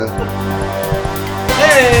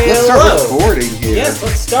start recording here. Yes,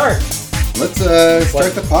 let's start. Let's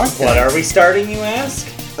start the podcast. What are we starting, you ask?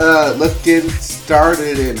 Let's get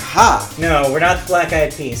started in ha. No, we're not the Black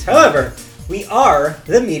Eyed Peas. However, we are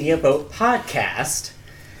the Media Boat Podcast.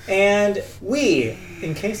 And we,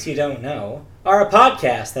 in case you don't know, are a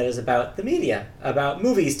podcast that is about the media. About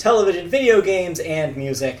movies, television, video games, and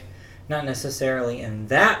music. Not necessarily in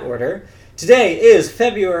that order. Today is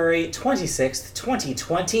February 26th,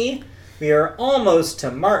 2020. We are almost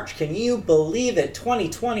to March. Can you believe it?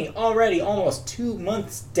 2020 already almost 2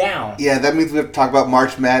 months down. Yeah, that means we have to talk about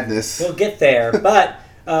March Madness. We'll get there. But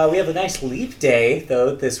we have a nice leap day,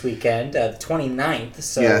 though, this weekend, the 29th.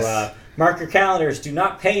 So Yes. Mark your calendars. Do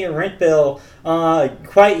not pay your rent bill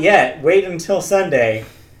quite yet. Wait until Sunday.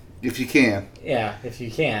 If you can. Yeah, if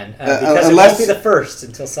you can. Because unless- it won't be the first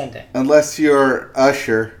until Sunday. Unless you're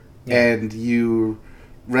Usher Yeah. and you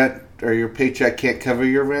rent or your paycheck can't cover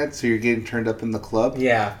your rent, so you're getting turned up in the club.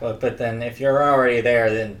 Yeah, but then if you're already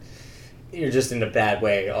there, then you're just in a bad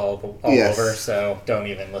way all Yes. over, so don't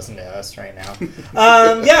even listen to us right now.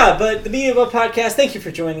 Yeah, but the Media Boat Podcast, thank you for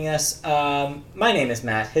joining us. My name is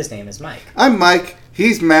Matt. His name is Mike. I'm Mike.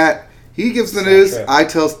 He's Matt. He gives the So news. true. I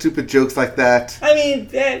tell stupid jokes like that. I mean,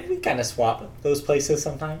 we kind of swap those places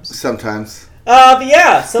sometimes. Sometimes. But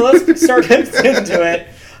yeah, so let's start into it.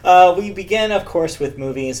 We begin, of course, with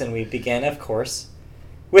movies, and we begin, of course,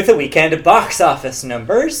 with the weekend box office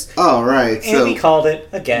numbers. All right. And So we called it,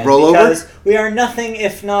 again, rollover? because we are nothing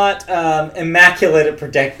if not immaculate at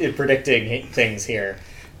predicting things here.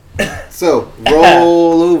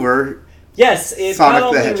 roll over. Yes, it Sonic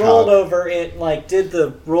not the only Hedgehog. rolled over, it did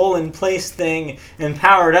the roll in place thing and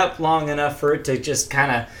powered up long enough for it to just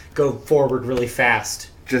kind of go forward really fast.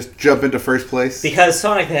 Just jump into first place. Because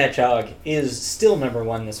Sonic the Hedgehog is still number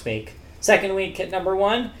one this week. Second week at number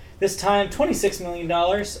one, this time $26 million.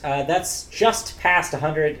 That's just past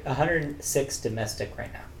 106 domestic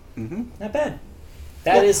right now. Mm-hmm. Not bad.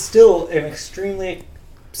 That is still an extremely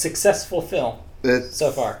successful film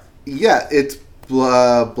so far. Yeah, it's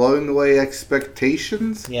blowing away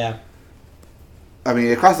expectations. Yeah. I mean,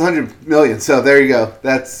 it cost 100 million, so there you go.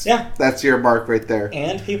 That's your mark right there.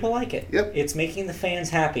 And people like it. Yep. It's making the fans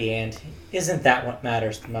happy, and isn't that what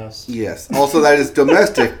matters the most? Yes. Also, that is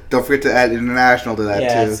domestic. Don't forget to add international to that,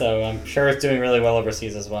 Yeah, too. so I'm sure it's doing really well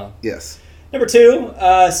overseas as well. Yes. Number two,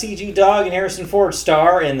 CG Dog and Harrison Ford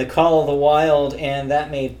star in The Call of the Wild, and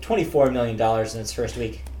that made $24 million in its first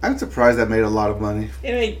week. I'm surprised that made a lot of money.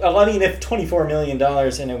 It made, I mean, if $24 million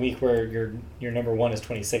in a week where your number one is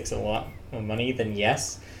 26 a lot of money, then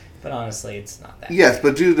yes. But honestly, it's not that. Yes,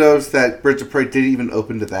 but do notice that Birds of Prey didn't even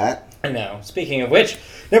open to that. I know. Speaking of which,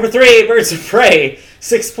 number three, Birds of Prey,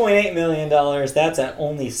 $6.8 million. That's at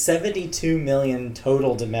only $72 million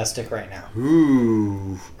total domestic right now.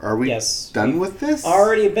 Ooh. Are we Yes. done with this?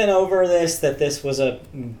 Already been over this, that this was a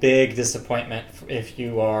big disappointment if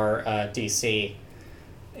you are DC.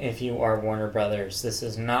 If you are Warner Brothers, this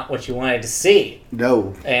is not what you wanted to see.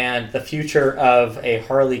 No. And the future of a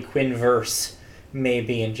Harley Quinn verse may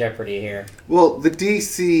be in jeopardy here. Well, the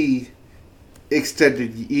DC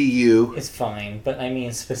extended EU. It's fine, but I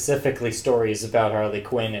mean specifically stories about Harley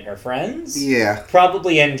Quinn and her friends. Yeah.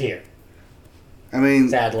 Probably end here, I mean,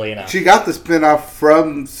 sadly enough. she got the spin-off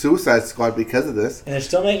from Suicide Squad because of this. And they're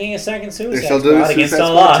still making a second Suicide They're still doing Squad against Suicide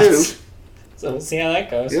all Squad odds. 2. So we'll see how that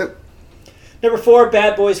goes. Yep. Number four,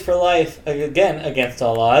 Bad Boys for Life, again against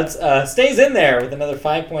all odds, stays in there with another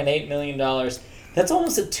 $5.8 million. That's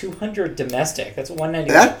almost a 200 domestic. That's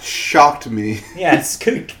 191. That shocked me. Yeah, it's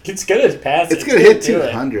good. It's good as passing. It's going to hit do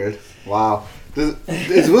it. 200. Wow.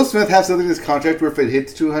 Does Will Smith have something in his contract where if it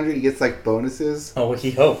hits 200, he gets, like, bonuses? Oh,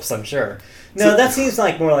 he hopes, I'm sure. No, that seems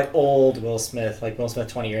like more like old Will Smith, like Will Smith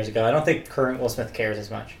 20 years ago. I don't think current Will Smith cares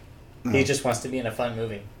as much. No. He just wants to be in a fun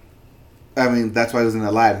movie. I mean, that's why he was in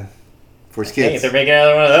Aladdin. For his Hey, kids. they're making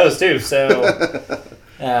another one of those, too, so...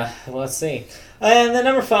 let's see. And then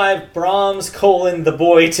number five, Brahms: The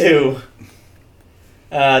Boy 2.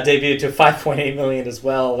 Debuted to $5.8 million as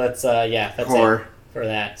well. That's that's Horror. it for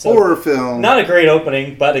that. So Horror film. not a great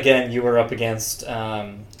opening, but again, you were up against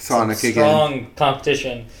Sonic some again. strong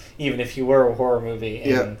competition, even if you were a horror movie in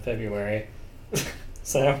Yep. February.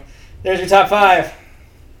 So, there's your top five.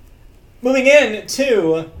 Moving in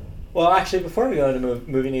to... Well, actually, before we go into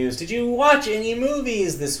movie news, did you watch any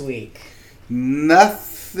movies this week?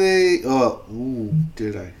 Nothing. Oh, ooh,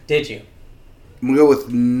 did I? Did you? I'm going to go with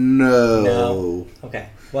no. No. Okay.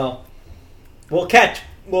 Well,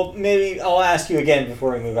 well, maybe I'll ask you again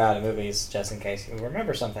before we move out of movies, just in case you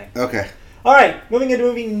remember something. Okay. All right, moving into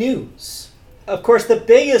movie news. of course, the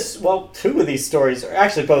biggest, two of these stories,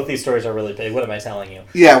 actually both these stories are really big. What am I telling you?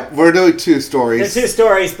 Yeah, we're doing two stories. They're two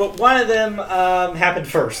stories, but one of them happened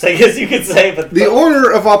first, I guess you could say. But the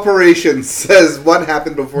order of operations says one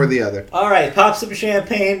happened before the other. All right, pop some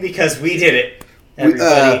champagne because we did it,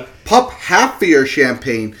 everybody. Pop half of your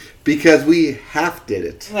champagne because we half did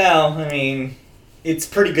it. Well, I mean, it's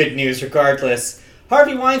pretty good news regardless.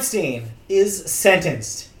 Harvey Weinstein is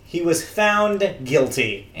sentenced. He was found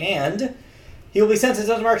guilty, and he will be sentenced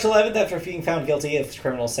on March 11th after being found guilty of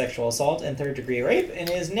criminal sexual assault and third-degree rape in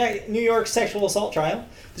his New York sexual assault trial.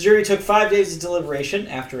 The jury took 5 days of deliberation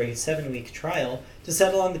after a 7-week trial to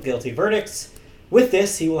settle on the guilty verdicts. With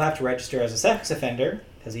this, he will have to register as a sex offender,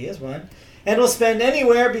 because he is one, and will spend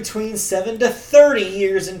anywhere between 7 to 30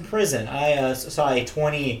 years in prison. I saw a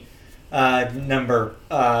 20 number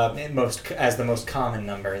as the most common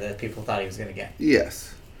number that people thought he was going to get.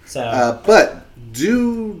 Yes. So, but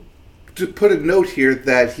to put a note here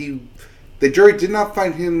that the jury did not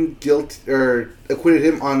find him guilty or acquitted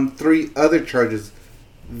him on 3 other charges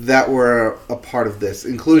that were a part of this,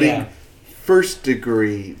 including first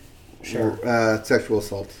degree sexual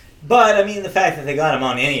assault. But I mean, the fact that they got him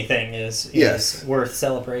on anything is worth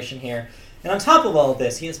celebration here. And on top of all of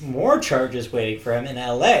this, he has more charges waiting for him in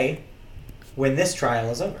L.A. when this trial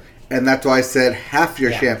is over. And that's why I said half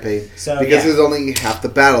your champagne. So, because there's only half the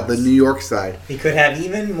battle, the New York side. He could have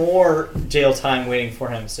even more jail time waiting for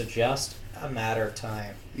him, so just a matter of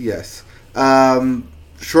time. Yes.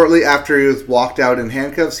 Shortly after he was walked out in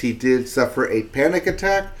handcuffs, he did suffer a panic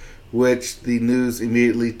attack, which the news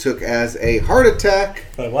immediately took as a heart attack.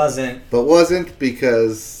 But it wasn't. But wasn't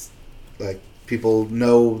because, people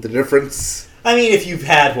know the difference. I mean, if you've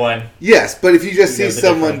had one. Yes, but if you just see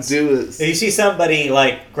someone do it. If you see somebody,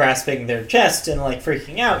 grasping their chest and,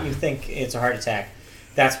 freaking out, you think it's a heart attack.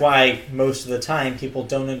 That's why most of the time people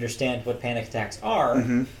don't understand what panic attacks are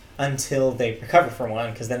until they recover from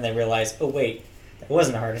one, because then they realize, oh, wait, that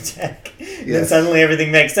wasn't a heart attack. Yes. Then suddenly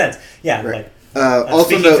everything makes sense. Yeah, right.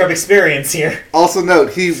 Also speaking from experience here. Also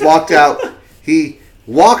note, he walked out. He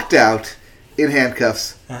walked out in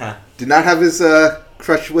handcuffs. Did not have his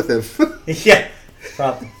crutch with him. Yeah,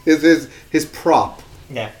 prop. His prop.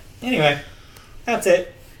 Yeah. Anyway, that's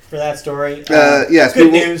it for that story. Yes,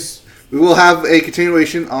 good news. We will have a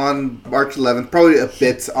continuation on March 11th. Probably a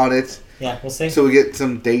bit on it. Yeah, we'll see. So we get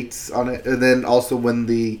some dates on it, and then also when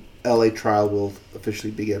the LA trial will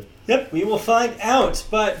officially begin. Yep, we will find out.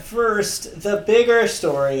 But first, the bigger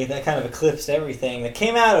story that kind of eclipsed everything, that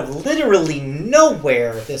came out of literally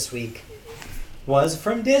nowhere this week, was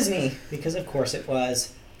from Disney, because of course it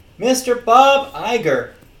was. Mr. Bob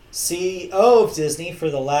Iger, CEO of Disney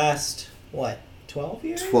for the last, 12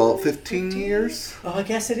 years? 15 years? Oh, I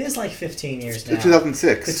guess it is 15 years now.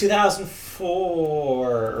 2006. Because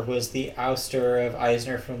 2004 was the ouster of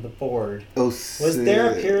Eisner from the board. Was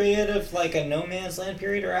there a period of a no man's land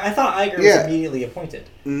period? Or I thought Iger was immediately appointed.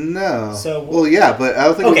 No. So but I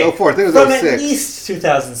don't think it was 04. I think it was 06. From at least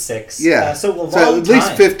 2006. Yeah. So at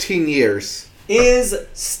least 15 years. Is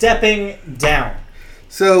stepping down.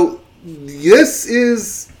 So this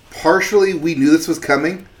is partially, we knew this was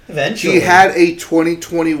coming. Eventually. He had a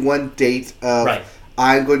 2021 date of,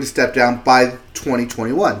 I'm going to step down by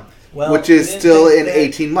 2021, which is still in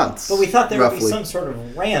 18 months. But we thought there would be some sort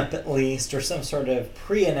of ramp at least, or some sort of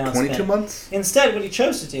pre-announcement. 22 months? Instead, what he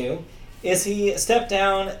chose to do is he stepped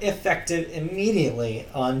down effective immediately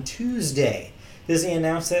on Tuesday. Disney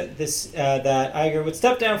announced that that Iger would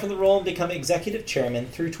step down from the role and become executive chairman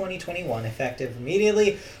through 2021, effective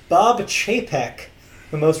immediately. Bob Chapek,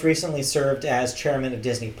 who most recently served as chairman of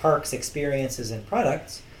Disney Parks, Experiences, and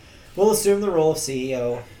Products, will assume the role of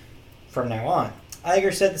CEO from now on.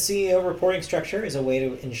 Iger said the CEO reporting structure is a way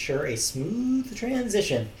to ensure a smooth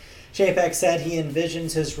transition. Chapek said he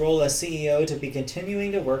envisions his role as CEO to be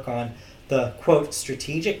continuing to work on the, quote,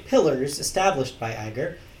 strategic pillars established by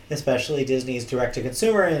Iger, especially Disney's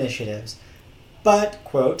direct-to-consumer initiatives. But,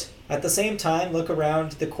 quote, at the same time, look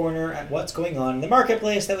around the corner at what's going on in the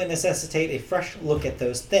marketplace that would necessitate a fresh look at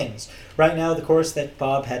those things. Right now, the course that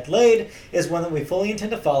Bob had laid is one that we fully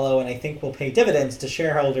intend to follow, and I think will pay dividends to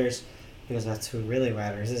shareholders, because that's who really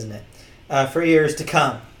matters, isn't it? For years to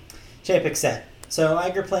come, Chapek said. So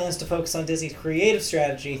Iger plans to focus on Disney's creative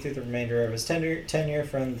strategy through the remainder of his tenure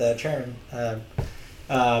from the chairman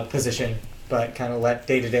position, but kind of let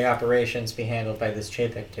day-to-day operations be handled by this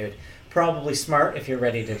Chapek dude. Probably smart if you're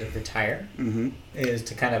ready to retire, is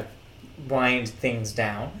to kind of wind things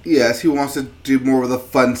down. Yes, he wants to do more of the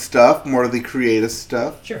fun stuff, more of the creative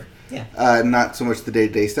stuff. Sure, yeah. Not so much the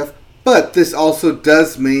day-to-day stuff. But this also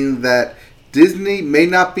does mean that Disney may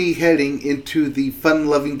not be heading into the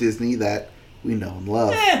fun-loving Disney that we know and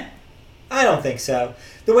love. I don't think so.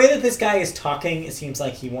 The way that this guy is talking, it seems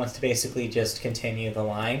like he wants to basically just continue the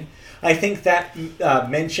line. I think that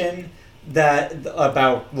mention that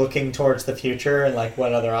about looking towards the future and like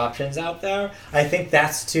what other options out there, I think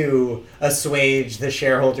that's to assuage the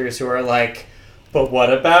shareholders who are like, but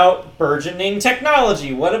what about burgeoning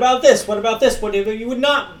technology? What about this? What about this? What if you would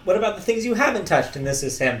not? What about the things you haven't touched? And this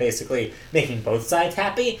is him basically making both sides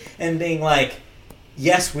happy and being like,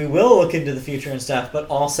 yes, we will look into the future and stuff, but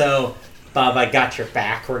also, Bob, I got your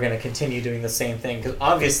back. We're going to continue doing the same thing because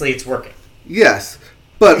obviously it's working. Yes,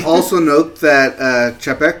 but also note that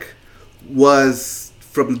Chapek was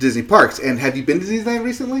from Disney Parks. And have you been to Disneyland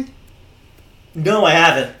recently? No, I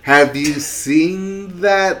haven't. Have you seen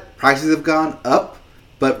that prices have gone up,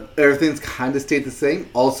 but everything's kind of stayed the same?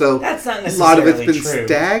 Also, that's not necessarily a lot of it's been true.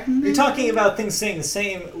 stagnant. You're talking about things staying the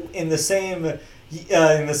same in the same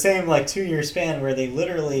like 2-year span where they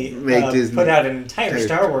literally put out an entire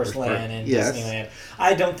Star Wars land in Disneyland.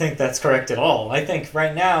 I don't think that's correct at all. I think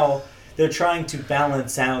right now they're trying to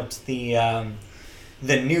balance out the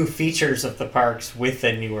new features of the parks with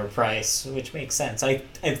a newer price, which makes sense.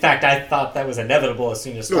 In fact, I thought that was inevitable as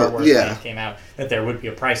soon as Star Wars Land came out, that there would be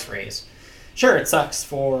a price raise. Sure, it sucks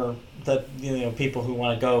for the people who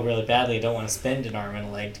want to go really badly and don't want to spend an arm and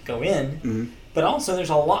a leg to go in, but also there's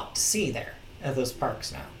a lot to see there at those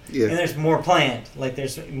parks now. Yeah. And there's more planned. Like,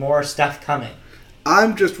 there's more stuff coming.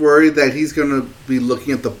 I'm just worried that he's going to be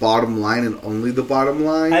looking at the bottom line and only the bottom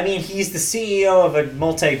line. I mean, he's the CEO of a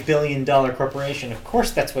multi-billion-dollar corporation. Of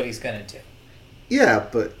course that's what he's going to do. Yeah,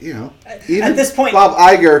 but, even at this point, Bob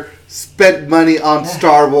Iger spent money on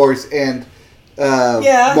Star Wars and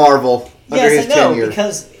Marvel under his tenure.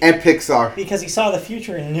 And Pixar. Because he saw the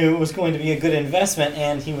future and knew it was going to be a good investment,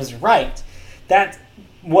 and he was right. That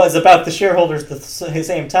was about the shareholders at the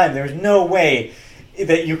same time. There was no way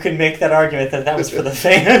that you could make that argument that was for the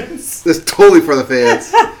fans. It's totally for the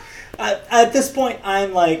fans. At this point,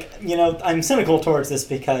 I'm like, I'm cynical towards this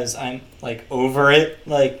because I'm like over it.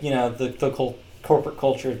 Like, the corporate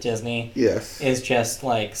culture of Disney is just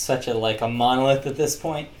like such a monolith at this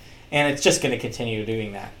point, and it's just going to continue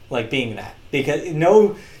doing that, like being that, because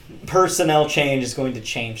no personnel change is going to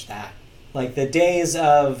change that. Like the days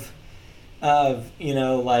of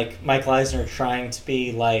like Michael Eisner trying to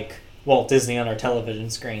be like Walt Disney on our television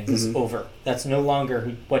screens is over. That's no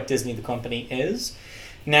longer what Disney the company is.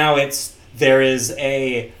 Now there is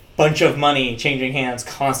a bunch of money changing hands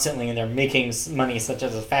constantly, and they're making money such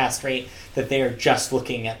as a fast rate that they are just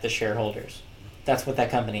looking at the shareholders. That's what that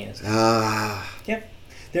company is. Yep.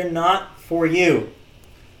 They're not for you.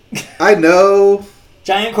 I know.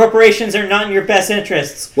 Giant corporations are not in your best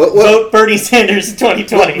interests. Vote Bernie Sanders in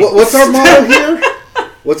 2020. What's our motto here?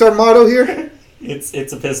 What's our motto here? It's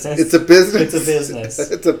a business. It's a business. It's a business.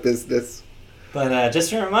 It's a business. But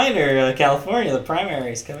just a reminder, California, the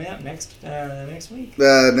primary is coming up next week.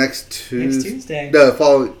 Next Tuesday. No,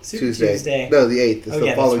 following Tuesday. No, the 8th. It's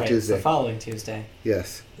the following Tuesday. It's the following Tuesday.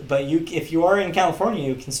 Yes. But if you are in California,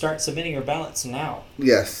 you can start submitting your ballots now.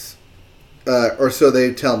 Yes. Or so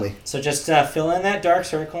they tell me. So just fill in that dark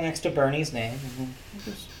circle next to Bernie's name.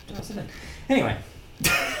 Anyway.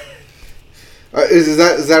 Is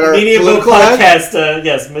that our Media political Boat ad? Podcast?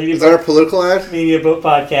 Yes. Is that our political ad? Media Boat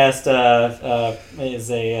Podcast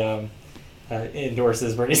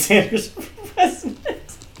endorses Bernie Sanders for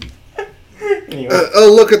president. Anyway.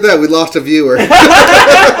 Look at that. We lost a viewer.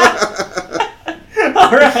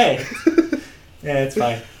 All right. Yeah, it's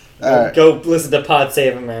fine. Right. Go listen to Pod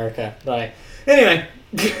Save America. Bye. Anyway.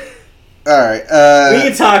 All right. We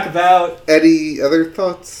can talk about... Any other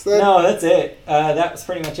thoughts then? No, that's it. That was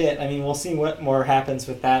pretty much it. I mean, we'll see what more happens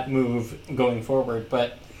with that move going forward,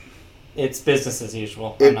 but it's business as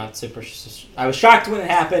usual. I'm not super... I was shocked when it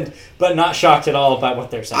happened, but not shocked at all about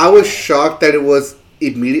what they're saying. I was shocked that it was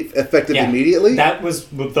effective immediately. That was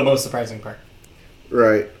the most surprising part.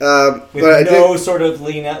 Right. With no sort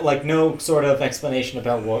of explanation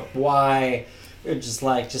about why. Just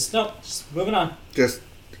moving on.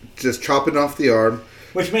 Just chopping off the arm.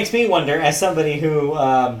 Which makes me wonder, as somebody who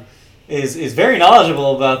is very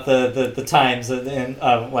knowledgeable about the times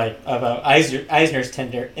about Eisner's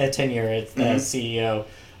tenure as CEO,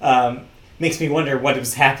 makes me wonder what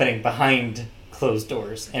was happening behind closed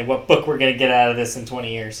doors and what book we're going to get out of this in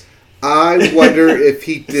 20 years. I wonder if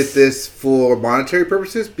he did this for monetary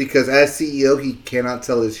purposes, because as CEO he cannot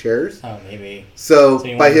sell his shares. Oh, maybe. So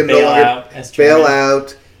by him bail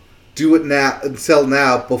out, do it now and sell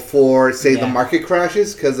now before, say, the market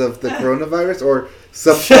crashes because of the coronavirus or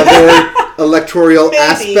some other electoral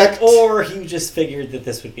aspect. Or he just figured that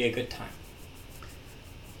this would be a good time.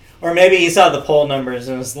 Or maybe he saw the poll numbers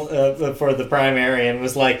and was for the primary and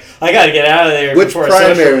was like, "I got to get out of there Which before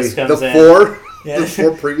primary? a socialist comes The in." four? Yeah. The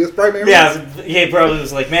four previous primaries? Yeah, he probably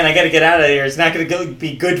was like, "Man, I got to get out of here. It's not going to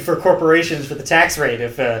be good for corporations for the tax rate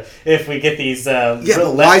if we get these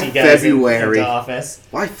real lefty guys into office."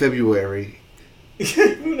 Why February?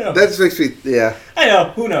 Who knows? That makes me, yeah. I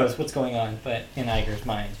know. Who knows what's going on, but in Iger's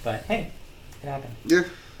mind. But hey, it happened. Yeah.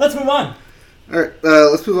 Let's move on. All right,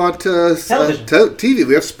 let's move on to television. TV.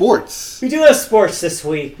 We have sports. We do have sports this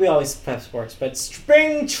week. We always have sports, but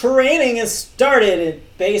spring training has started in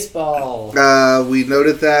baseball. We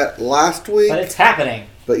noted that last week. But it's happening.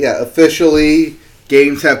 But yeah, officially,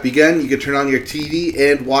 games have begun. You can turn on your TV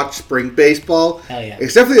and watch spring baseball. Hell yeah.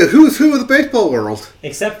 Except for the who's who of the baseball world.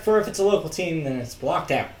 Except for if it's a local team, then it's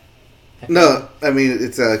blocked out. No, I mean,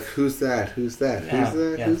 it's who's that? Who's that? Who's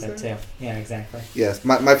that? Yeah, who's that too. Yeah, exactly. Yes,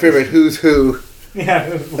 my favorite who's who.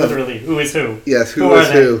 Yeah, literally, who is who? Yes, who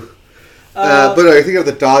is who. But I think of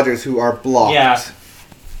the Dodgers who are blocked. Yeah,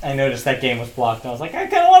 I noticed that game was blocked. I was like, I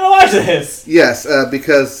kind of want to watch this. Yes,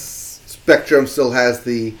 because Spectrum still has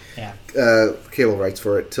the cable rights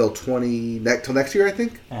for it till next year, I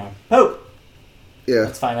think. Oh, yeah,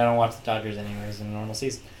 that's fine. I don't watch the Dodgers anyways in a normal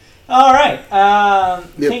season. All right.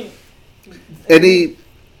 Yep. Any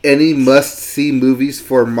must-see movies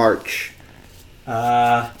for March?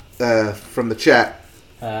 From the chat.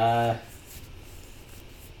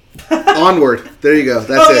 Onward. There you go.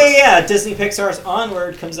 That's it. Yeah. Disney Pixar's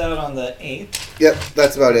Onward comes out on the 8th. Yep,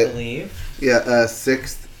 that's about it. I believe. Yeah,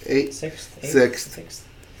 6th, 8th? 6th.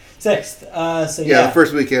 6th. So yeah, the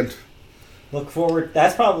first weekend. Look forward.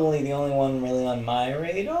 That's probably the only one really on my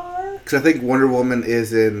radar. Because I think Wonder Woman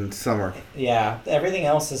is in summer. Yeah, everything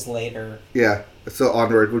else is later. Yeah, so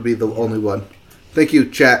Onward would be the only one. Thank you,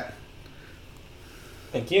 chat.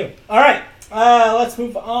 Thank you. All right, let's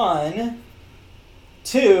move on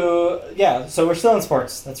to So we're still in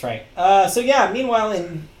sports. That's right. Meanwhile,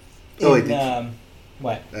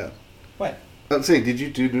 what? Oh. What? I'm saying, did you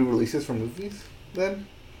do new releases for movies then?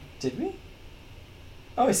 Did we?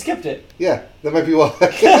 Oh, I skipped it. Yeah, that might be why.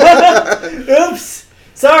 Oops.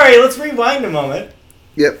 Sorry. Let's rewind a moment.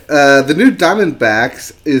 Yep. The new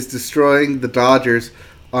Diamondbacks is destroying the Dodgers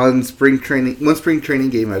on spring training, one spring training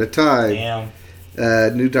game at a time. Damn.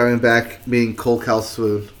 New Diamondback being Cole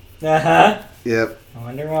Calhoun. Uh-huh. Yep. I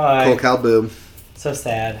wonder why. Cole Calhoun. So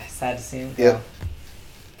sad. Sad to see him go. Yep.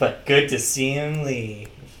 But good to see him leave.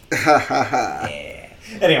 Yeah.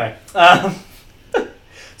 Anyway.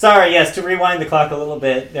 Sorry, yes, to rewind the clock a little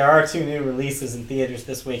bit, there are 2 new releases in theaters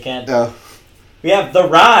this weekend. Oh. We have The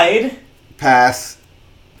Ride. Pass.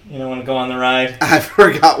 You don't want to go on the ride? I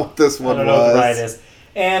forgot what this one was. I don't know what The Ride is.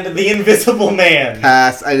 And The Invisible Man.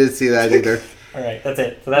 Pass. I didn't see that either. All right, that's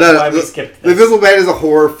it. So that's why we skipped this. The Invisible Man is a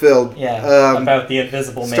horror film. Yeah, about the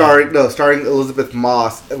Invisible Man. Starring Elizabeth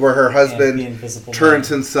Moss, where her husband turns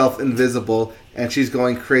himself invisible, and she's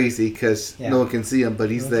going crazy because no one can see him, but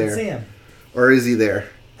he's there. No one can see him. Or is he there?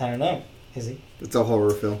 I don't know. Is he? It's a horror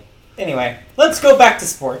film. Anyway, let's go back to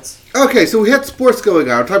sports. Okay, so we had sports going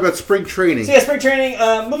on. We're talking about spring training. So spring training.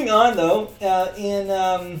 Moving on, though,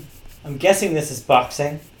 I'm guessing this is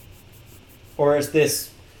boxing. Or is this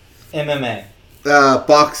MMA?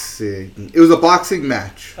 Boxing. It was a boxing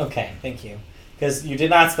match. Okay, thank you. Because you did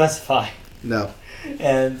not specify. No.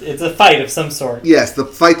 And it's a fight of some sort. Yes, the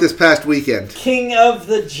fight this past weekend. King of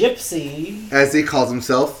the Gypsy. As he calls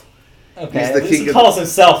himself. Okay, at least he calls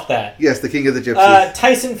himself that. Yes, the King of the Gypsies.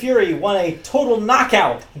 Tyson Fury won a total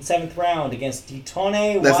knockout in 7th round against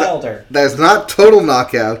Detone Wilder. That is not total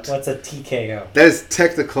knockout. What's a TKO? That is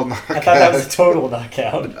technical knockout. I thought that was a total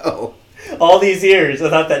knockout. No. All these years, I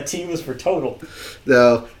thought that T was for total.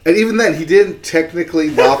 No. And even then, he didn't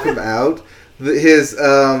technically knock him out. His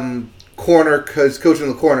coach in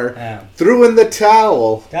the corner threw in the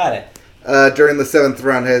towel. Got it. During the 7th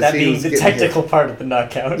round. That being the technical part of the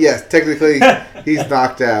knockout. Yes, technically, he's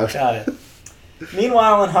knocked out. Got it.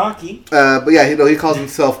 Meanwhile, in hockey... but yeah, he calls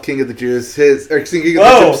himself King of the Jews. King of the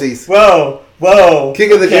Gypsies. Whoa.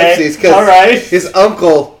 King of the Gypsies. All right. His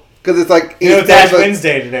uncle... Because it's like... it's Ash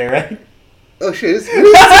Wednesday today, right? Oh, shit. It's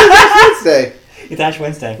Ash Wednesday. It's Ash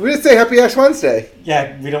Wednesday. We didn't say Happy Ash Wednesday.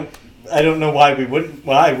 Yeah, we don't... I don't know why we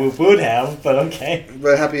would have, but okay.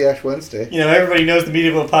 But Happy Ash Wednesday. Everybody knows the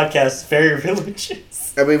Media Boat podcast is very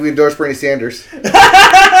religious. I mean, we endorse Bernie Sanders.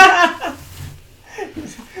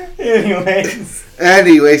 Anyways,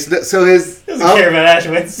 so his... Doesn't care about Ash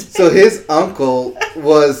Wednesday. So his uncle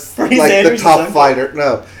was Bernie like Sanders' the top uncle? fighter.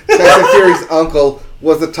 No. Tyson Fury's uncle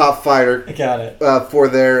was the top fighter. I got it. For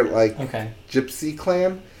their, okay. Gypsy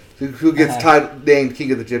clan. who gets named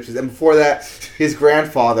King of the Gypsies. And before that, his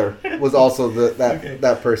grandfather was also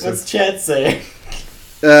that person. What's Chad saying?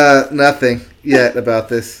 Nothing yet about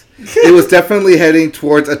this. It was definitely heading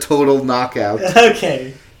towards a total knockout.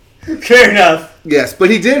 Okay. Fair enough. Yes,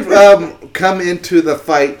 but he did come into the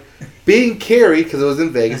fight being carried, because it was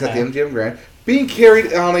in Vegas at the MGM Grand, being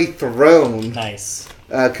carried on a throne. Nice.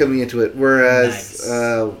 Coming into it. Whereas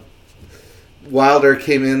Wilder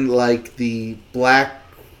came in like the Black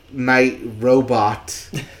Knight robot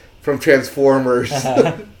from Transformers.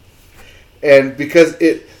 And because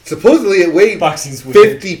supposedly it weighed Boxing's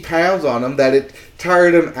 50 pounds on him, that it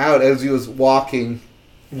tired him out as he was walking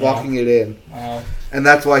it in. Wow. And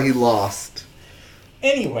that's why he lost.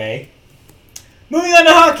 Anyway, moving on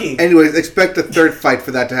to hockey. Anyways, expect a third fight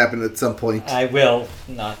for that to happen at some point. I will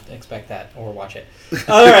not expect that or watch it.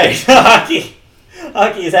 All right, hockey.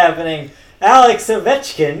 Hockey is happening. Alex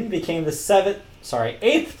Ovechkin became the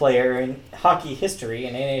eighth player in hockey history,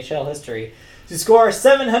 in NHL history, to score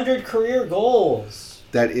 700 career goals.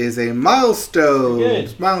 That is a milestone.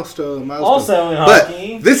 Good. Milestone. Also in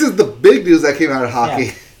hockey. But this is the big news that came out of hockey.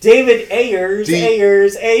 Yeah. David Ayers.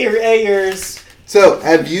 So,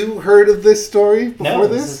 have you heard of this story before this?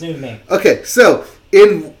 No, this is new to me. Okay, so,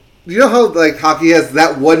 you know how like hockey has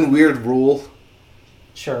that one weird rule?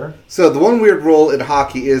 Sure. So, the one weird rule in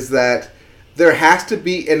hockey is that there has to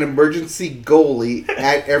be an emergency goalie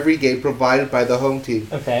at every game provided by the home team.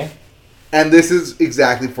 Okay. And this is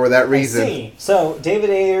exactly for that reason. I see. So, David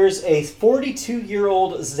Ayers, a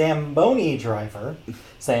 42-year-old Zamboni driver,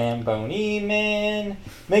 Zamboni man,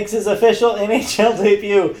 makes his official NHL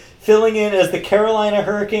debut, filling in as the Carolina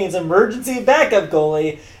Hurricanes' emergency backup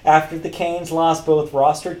goalie after the Canes lost both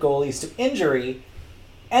rostered goalies to injury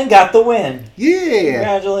and got the win. Yeah.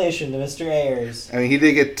 Congratulations to Mr. Ayers. I mean, he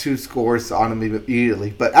did get 2 scores on him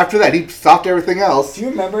immediately, but after that, he stopped everything else. Do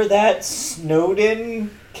you remember that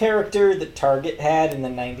Snowden character that Target had in the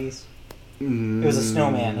 90s? It was a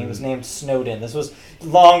snowman. He was named Snowden. This was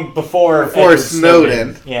long before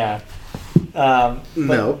Snowden. Yeah. No,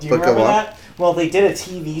 do you remember that? Well, they did a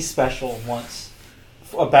TV special once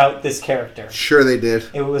about this character. Sure they did.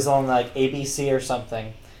 It was on like ABC or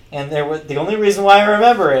something. And the only reason why I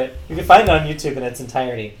remember it, you can find it on YouTube in its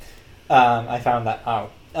entirety. I found that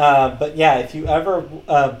out. But yeah, if you ever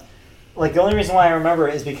the only reason why I remember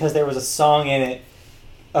it is because there was a song in it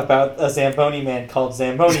about a Zamboni man called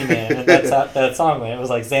Zamboni Man, and that's how that song went. It was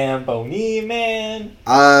like Zamboni Man.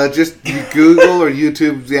 Just Google or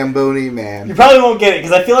YouTube Zamboni Man. You probably won't get it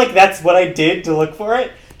because I feel like that's what I did to look for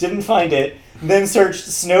it. Didn't find it. Then searched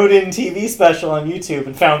Snowden TV special on YouTube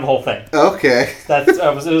and found the whole thing. Okay.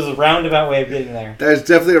 It was a roundabout way of getting there. There's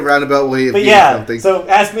definitely a roundabout way of getting something. So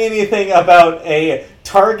ask me anything about a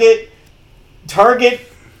Target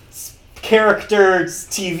characters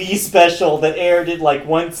TV special that aired it like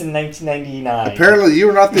once in 1999. Apparently, you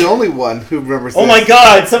were not the only one who remembers this. Oh my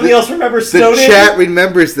God! Somebody else remembers Snowden? The chat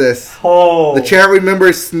remembers this. Oh. The chat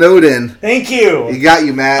remembers Snowden. Thank you. You got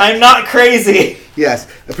you, Matt. I'm not crazy. Yes.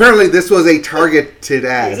 Apparently, this was a targeted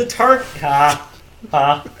ad. It was a target.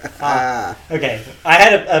 Okay. I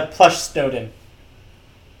had a plush Snowden.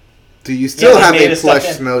 Do you still have a plush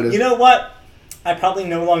Snowden? You know what? I probably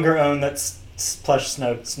no longer own that plush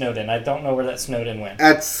Snowden. I don't know where that Snowden went.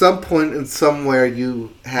 At some point and somewhere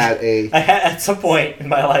you had a... At some point in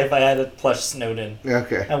my life I had a plush Snowden.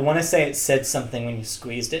 Okay. I want to say it said something when you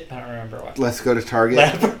squeezed it, but I don't remember what. Let's go to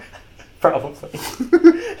Target. Probably.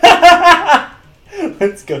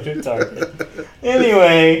 Let's go to Target.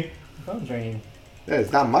 Anyway, phone's ringing. That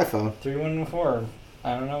is not my phone. 314.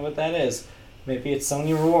 I don't know what that is. Maybe it's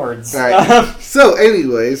Sony Rewards. All right. So,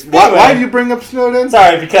 anyways, why did you bring up Snowden?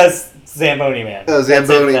 Sorry, because Zamboni Man. Oh,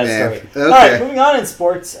 Zamboni Man. Okay. All right, moving on in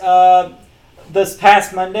sports. This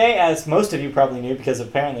past Monday, as most of you probably knew, because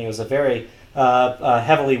apparently it was a very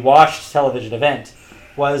heavily watched television event,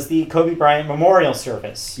 was the Kobe Bryant Memorial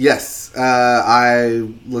Service. Yes. I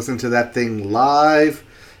listened to that thing live,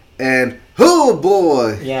 and oh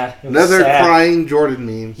boy! Yeah, another sad. Crying Jordan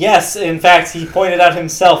meme. Yes, in fact, he pointed out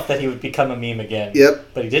himself that he would become a meme again. Yep.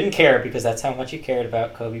 But he didn't care because that's how much he cared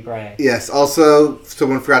about Kobe Bryant. Yes. Also,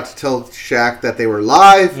 someone forgot to tell Shaq that they were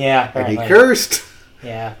live. Yeah, apparently. And he cursed.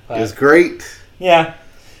 Yeah. It was great. Yeah.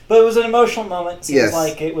 But it was an emotional moment. Seems yes.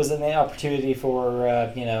 like it was an opportunity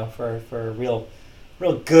for, for a real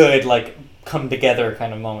good, like, come together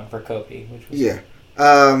kind of moment for Kobe. Which was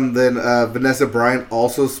Then Vanessa Bryant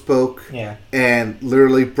also spoke. Yeah. And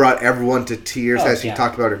literally brought everyone to tears as she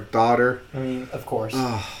talked about her daughter. I mean, of course.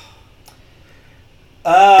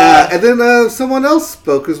 And then someone else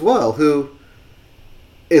spoke as well, who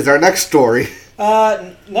is our next story.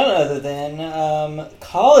 None other than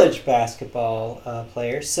college basketball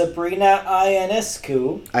player Sabrina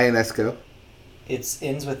Ionescu. Ionescu. It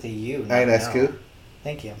ends with a U. Ionescu.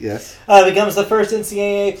 Thank you. Yes. Becomes the first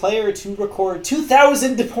NCAA player to record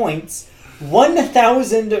 2,000 points,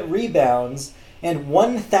 1,000 rebounds, and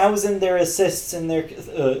 1,000 assists in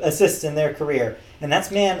their career. And that's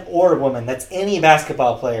man or woman. That's any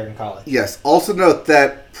basketball player in college. Yes. Also note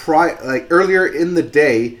that earlier in the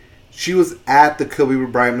day, she was at the Kobe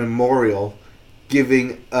Bryant Memorial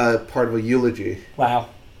giving part of a eulogy. Wow.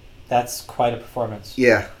 That's quite a performance.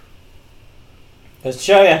 Yeah. Let's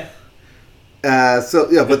show you.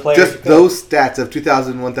 But just those stats of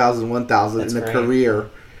 2,000, 1,000, 1,000 That's in a great. career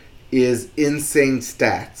is insane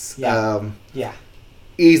stats. Yeah. Yeah.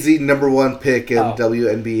 Easy number one pick in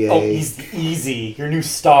WNBA. Oh, easy. Your new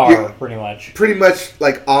star, pretty much. Pretty much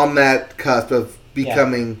like on that cusp of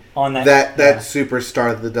becoming on that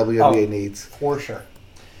superstar that the WNBA needs. For sure.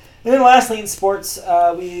 And then lastly in sports,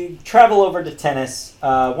 we travel over to tennis.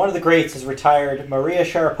 One of the greats is retired, Maria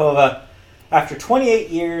Sharapova, after 28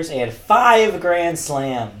 years and 5 Grand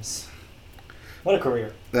Slams. What a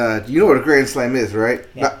career. You know what a Grand Slam is, right?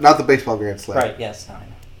 Yeah. Not the baseball Grand Slam. Right, yes. No, I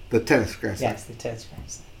know. The tennis Grand Slam. Yes, the tennis Grand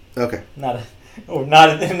Slam. Okay.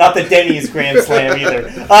 Not the Denny's Grand Slam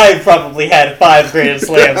either. I've probably had 5 Grand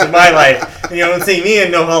Slams in my life. And you don't see me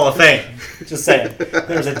in no Hall of Fame. Just saying.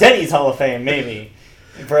 There's a Denny's Hall of Fame, maybe.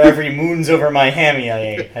 For every moons over my hammy I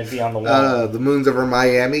ate, I'd be on the wall. The moons over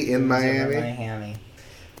Miami Moons Miami. over my hammy.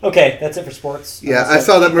 Okay, that's it for sports. Yeah, I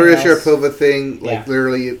saw that Maria Sharapova thing Yeah.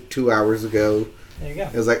 literally 2 hours ago. There you go.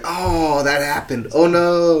 It was like, oh, that happened. Oh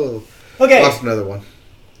no. Okay. Lost another one.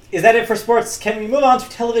 Is that it for sports? Can we move on to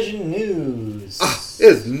television news? It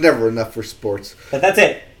is never enough for sports. But that's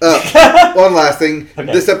it. One last thing.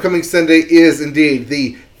 Okay. This upcoming Sunday is indeed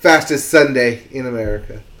the fastest Sunday in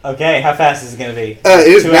America. Okay, how fast is it going to be? It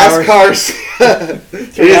is 2 hours?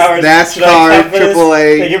 NASCAR's. 2 hours. NASCAR, They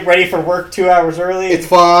AAA. get ready for work 2 hours early? It's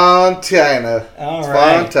Fontana. All It's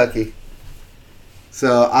right. Fontucky.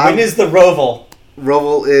 So When is the Roval?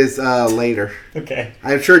 Roval is later. Okay.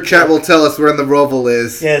 I'm sure chat will tell us when the Roval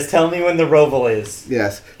is. Yes, tell me when the Roval is.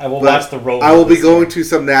 Yes. I will But watch the Roval. I will be this going year. to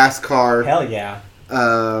some NASCAR Hell yeah.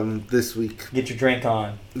 this week, Get your drink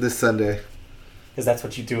on. this Sunday. Because that's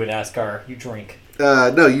what you do at NASCAR. You drink.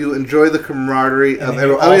 No, you enjoy the camaraderie And of then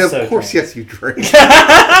you everyone. I mean, also of course, drink. yes, you drink.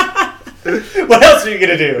 What else are you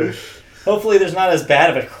going to do? Hopefully there's not as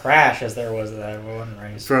bad of a crash as there was at that one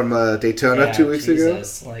race. From Daytona 2 weeks ago.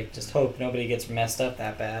 Just hope nobody gets messed up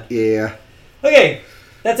that bad. Yeah. Okay,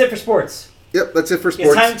 that's it for sports. Yep, that's it for It's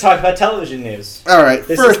sports. time to talk about television news. All right.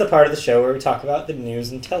 This first, is the part of the show where we talk about the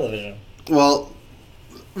news and television. well,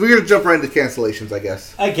 we're going to jump right into cancellations, I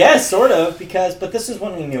guess. I guess, sort of, but this is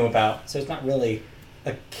one we knew about, so it's not really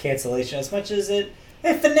a cancellation as much as a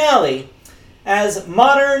finale. As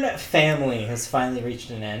Modern Family has finally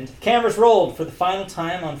reached an end, cameras rolled for the final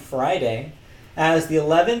time on Friday as the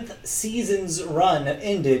 11th season's run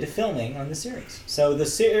ended filming on the series. So the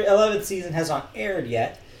 11th season has not aired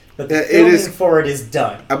yet, but the filming for it is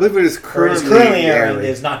done. I believe it is currently airing. It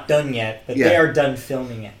is not done yet, but they are done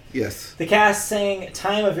filming it. Yes. The cast sang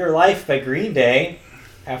 "Time of Your Life" by Green Day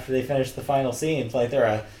after they finished the final scenes, like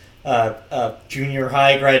they're a junior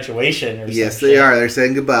high graduation or something. Yes, they are. They're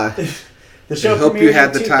saying goodbye. The show hope premiered you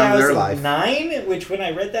had in the time of their life. 2009, which when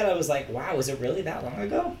I read that, I was like, wow, was it really that long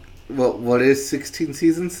ago? Well, what is 16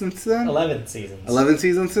 seasons since then? 11 seasons. 11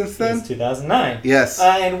 seasons since then? Since 2009. Yes.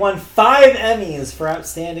 And won 5 Emmys for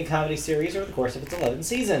Outstanding Comedy Series over the course of its 11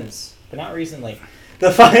 seasons, but not recently.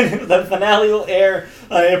 The finale will air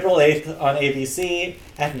on April 8th on ABC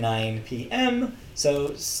at 9 p.m.,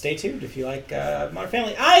 so stay tuned if you like Modern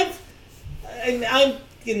Family. I'm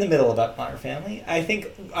in the middle about Modern Family. I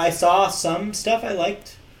think I saw some stuff I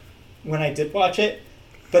liked when I did watch it,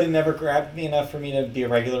 but it never grabbed me enough for me to be a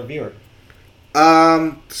regular viewer.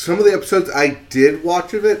 Some of the episodes I did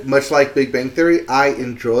watch of it, much like Big Bang Theory, I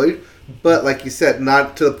enjoyed. But like you said,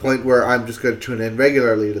 not to the point where I'm just going to tune in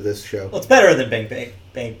regularly to this show. Well, it's better than Big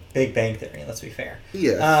Bang Theory, let's be fair.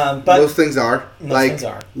 Yeah. But most things are. Most things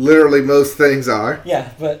are. Literally most things are.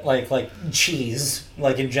 Yeah, but like cheese,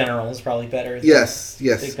 like in general, is probably better than Yes.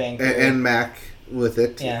 Big Bang Theory. And mac with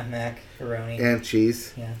it. Yeah, macaroni. And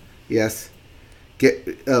cheese. Yeah. Yes.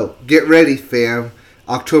 Get ready, fam.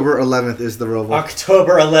 October 11th is the Roval.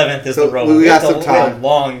 October 11th is the Roval. We got some time. We have a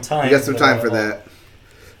long time. We got some time for that.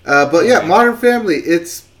 But yeah, Modern Family,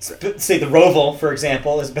 it's... Say the Roval, for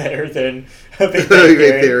example, is better than Big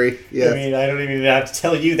Bang Theory. Yes. I mean, I don't even have to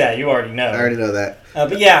tell you that. You already know. I already know that.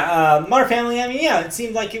 But yeah, Modern Family, I mean, yeah, it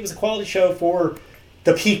seemed like it was a quality show for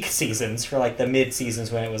the peak seasons, for like the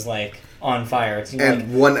mid-seasons when it was like on fire. It seemed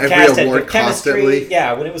And like won the every cast had award good chemistry. constantly.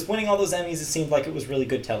 Yeah, when it was winning all those Emmys, it seemed like it was really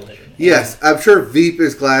good television. Yes, I'm sure Veep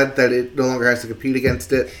is glad that it no longer has to compete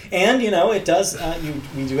against it. And, it does,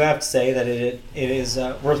 we do have to say that it is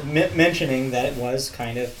worth mentioning that it was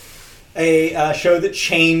kind of a show that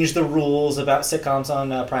changed the rules about sitcoms on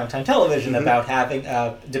primetime television, about having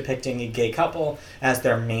depicting a gay couple as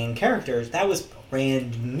their main characters. That was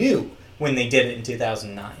brand new when they did it in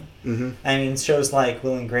 2009. Mm-hmm. I mean, shows like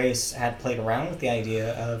Will and Grace had played around with the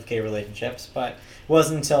idea of gay relationships, but it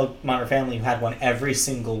wasn't until Modern Family who had one every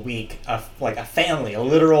single week, a family, a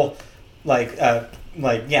literal,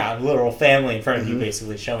 literal family in front of you,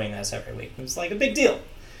 basically showing this every week. It was like a big deal.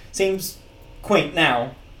 Seems quaint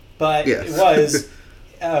now, but Yes. it was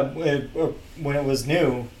when it was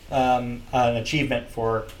new, an achievement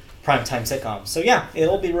for primetime sitcoms. So yeah,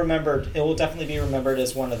 it'll be remembered. It will definitely be remembered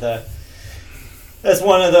as one of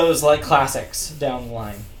those like classics down the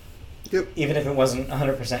line. Yep. Even if it wasn't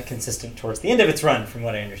 100% consistent towards the end of its run, from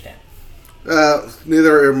what I understand.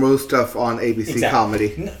 Neither are most stuff on ABC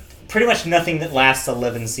comedy. Pretty much nothing that lasts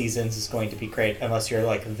 11 seasons is going to be great unless you're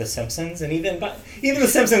like The Simpsons, and even The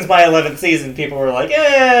Simpsons by 11th season, people were like,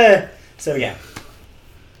 eh. So yeah,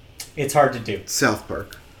 it's hard to do. South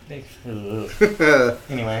Park.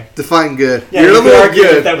 Anyway, define good. Yeah, your you level could of argue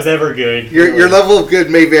good. if that was ever good. Your level of good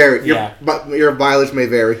may vary. Yeah. Your mileage may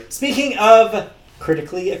vary. Speaking of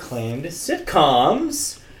critically acclaimed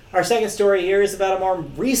sitcoms, our second story here is about a more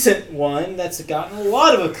recent one that's gotten a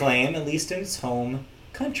lot of acclaim, at least in its home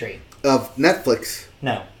country. Of Netflix.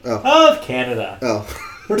 No. Oh. Of Canada. Oh.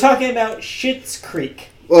 We're talking about Schitt's Creek.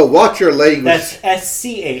 Oh, watch your language. That's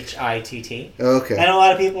SCHITT. Okay. I know a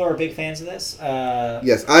lot of people are big fans of this.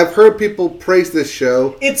 Yes, I've heard people praise this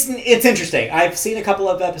show. It's interesting. I've seen a couple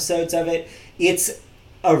of episodes of it. It's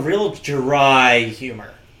a real dry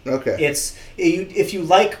humor. Okay. If you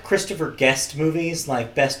like Christopher Guest movies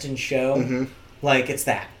like Best in Show, like it's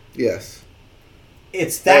that. Yes.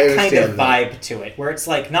 It's that kind of vibe to it, where it's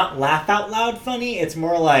like not laugh out loud funny. It's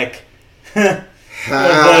more like, oh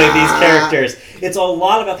boy, these characters. It's a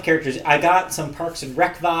lot about the characters. I got some Parks and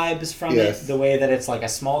Rec vibes from it, the way that it's like a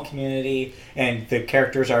small community and the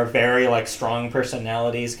characters are very like strong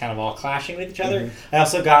personalities, kind of all clashing with each other. I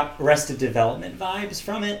also got Arrested Development vibes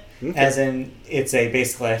from it, as in it's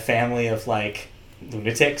basically a family of like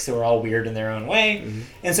lunatics who are all weird in their own way.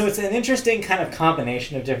 And so it's an interesting kind of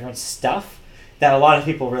combination of different stuff that a lot of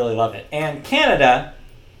people really love it. And Canada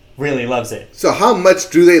really loves it. So how much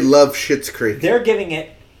do they love Schitt's Creek? They're giving it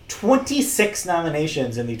 26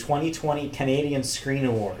 nominations in the 2020 Canadian Screen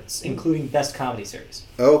Awards, including Best Comedy Series.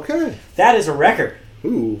 Okay. That is a record.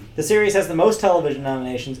 Ooh. The series has the most television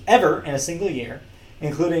nominations ever in a single year,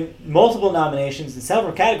 including multiple nominations in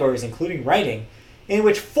several categories, including writing, in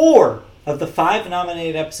which 4 of the 5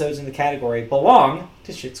 nominated episodes in the category belong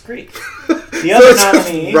to Schitt's Creek. The other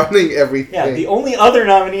nominee, running everything. Yeah, the only other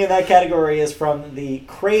nominee in that category is from the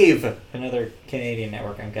Crave, another Canadian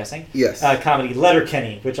network, I'm guessing. Yes. Comedy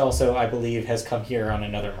Letterkenny, which also I believe has come here on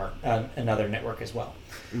another network as well.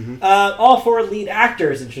 All 4 lead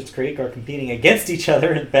actors in Schitt's Creek are competing against each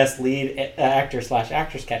other in Best Lead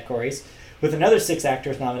Actor/Actress categories, with another 6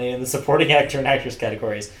 actors nominated in the Supporting Actor and Actress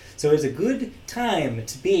categories. So it's a good time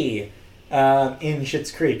to be in Schitt's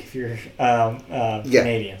Creek if you're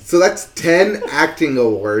Canadian. So that's 10 acting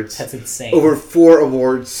awards. That's insane. Over 4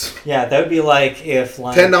 awards. Yeah, that would be like if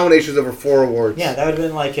 10 nominations over 4 awards. Yeah, that would have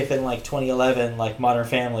been like if in like 2011, like Modern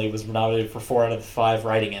Family was nominated for 4 out of the 5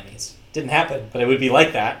 writing Emmys. Didn't happen, but it would be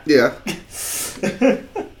like that. Yeah.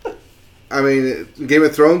 I mean, Game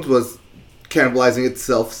of Thrones was cannibalizing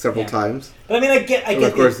itself several times. But I mean, I get over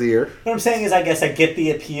the course of the year. What I'm saying is, I guess I get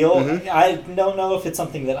the appeal. I don't know if it's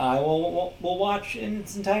something that I will watch in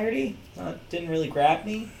its entirety. It didn't really grab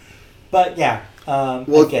me, but yeah, I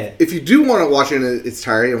get it. If you do want to watch it in its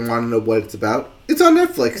entirety and want to know what it's about, it's on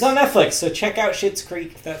Netflix. It's on Netflix, so check out Schitt's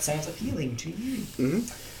Creek if that sounds appealing to you.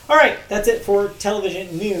 All right, that's it for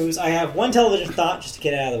television news. I have one television thought just to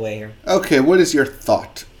get out of the way here. Okay, what is your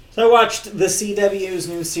thought? So I watched the CW's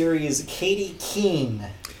new series, Katy Keene.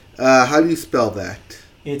 How do you spell that?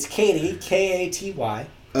 It's Katy, Katy.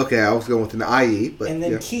 Okay, I was going with an IE, but and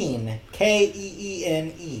then Keene,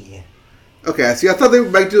 Keene. Okay, see, I thought they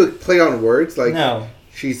might do a play on words, like no,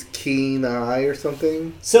 she's keen eye or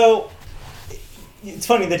something. So it's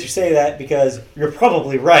funny that you say that because you're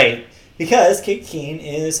probably right. Because Katy Keene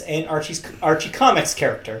is an Archie Comics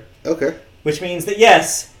character. Okay. Which means that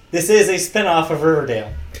yes, this is a spinoff of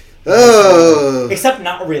Riverdale. Oh. Except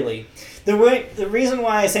not really. The reason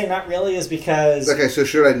why I say not really is because... Okay, so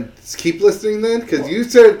should I keep listening then? Because you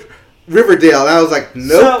said Riverdale, and I was like,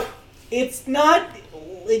 nope. So, it's not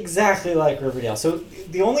exactly like Riverdale. So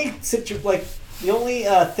the only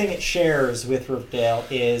thing it shares with Riverdale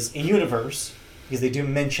is a universe, because they do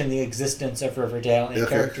mention the existence of Riverdale and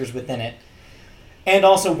characters within it, and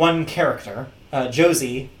also one character,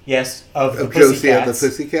 Josie, yes, of the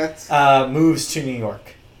Pussycats, moves to New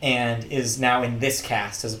York and is now in this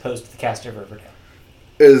cast as opposed to the cast of Riverdale.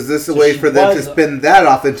 Is this a way for them to spin that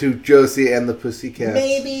off into Josie and the Pussycats?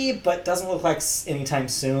 Maybe, but doesn't look like anytime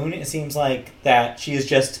soon. It seems like that she is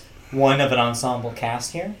just one of an ensemble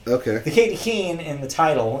cast here. Okay. The Katie Keene in the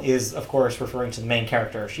title is, of course, referring to the main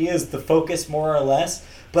character. She is the focus, more or less,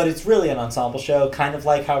 but it's really an ensemble show, kind of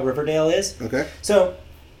like how Riverdale is. Okay. So,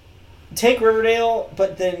 take Riverdale,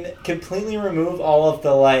 but then completely remove all of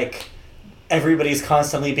the, like, everybody's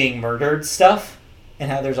constantly being murdered stuff, and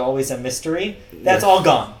how there's always a mystery. That's all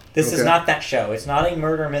gone. This is not that show. It's not a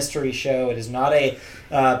murder mystery show. It is not a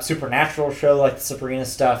supernatural show like the Sabrina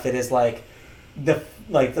stuff. It is like the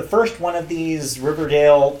first one of these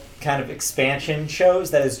Riverdale kind of expansion shows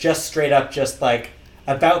that is just straight up just like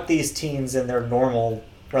about these teens and their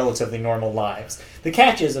relatively normal lives. The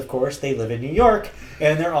catch is, of course, they live in New York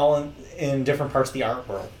and they're all in different parts of the art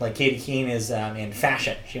world. Like Katie Keene is in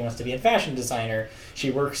fashion. She wants to be a fashion designer. She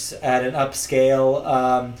works at an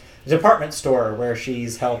upscale department store where she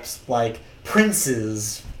helps like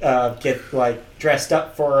princes get like dressed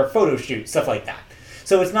up for a photo shoot, stuff like that.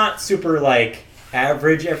 So it's not super like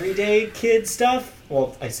average everyday kid stuff.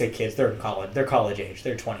 Well, I say kids, they're in college. They're college age.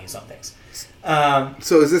 They're 20-somethings.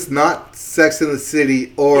 So is this not Sex and the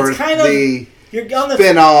City or the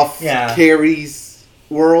spin-off Carrie's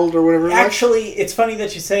World or whatever? Actually, it's funny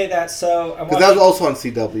that you say that. So because that was also on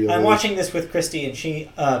CW. I'm watching this with Christy, and she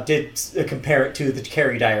did compare it to the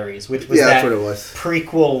Carrie Diaries, which was that's what it was.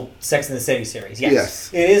 Prequel Sex and the City series.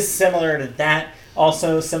 Yes, it is similar to that.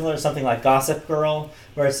 Also similar to something like Gossip Girl,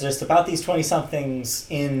 where it's just about these 20-somethings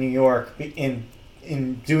in New York in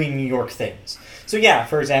doing New York things. So yeah,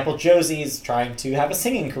 for example, Josie's trying to have a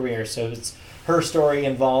singing career, so her story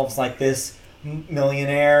involves like this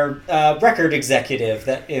millionaire record executive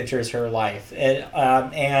that enters her life,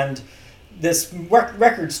 and this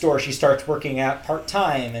record store she starts working at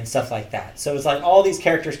part-time and stuff like that. So it's like all these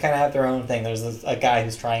characters kind of have their own thing. There's a guy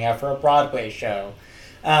who's trying out for a Broadway show.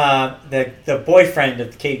 The boyfriend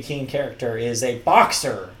of the Katie Keene character is a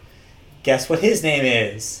boxer. Guess what his name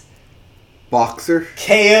is? Boxer?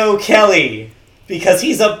 K.O. Kelly. Because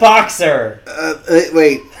he's a boxer.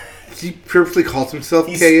 Wait. He purposely calls himself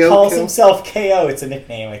KO? He calls himself KO. It's a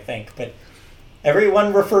nickname, I think. But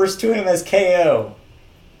everyone refers to him as KO.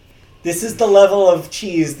 This is the level of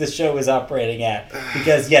cheese the show is operating at.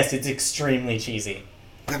 Because, yes, it's extremely cheesy.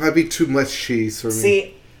 That might be too much cheese for me.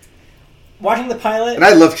 See, watching the pilot... And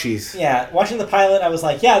I love cheese. Yeah, watching the pilot, I was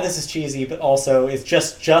like, yeah, this is cheesy, but also it's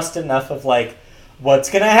just enough of, like, what's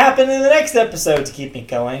going to happen in the next episode to keep me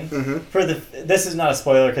going. Mm-hmm. This is not a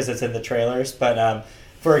spoiler because it's in the trailers, but...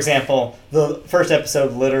 for example, the first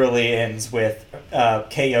episode literally ends with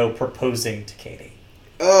KO proposing to Katie.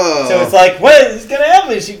 Oh. So it's like, what is going to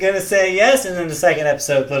happen? Is she going to say yes? And then the second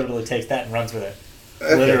episode literally takes that and runs with it.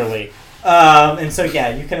 Okay. Literally. And so,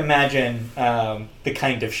 yeah, you can imagine the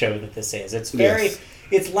kind of show that this is. It's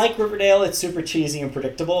it's like Riverdale. It's super cheesy and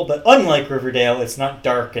predictable. But unlike Riverdale, it's not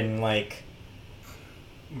dark and, like,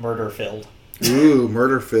 murder-filled. Ooh,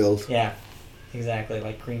 murder-filled. Yeah. Exactly,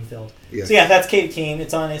 like Greenfield. Yes. So yeah, that's Katie Keene.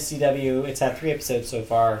 It's on SCW. It's had 3 episodes so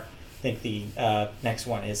far. I think the next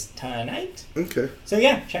one is tonight. Okay. So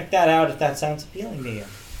yeah, check that out if that sounds appealing to you.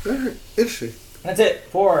 Alright, interesting. That's it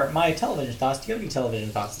for my television thoughts. Do you have any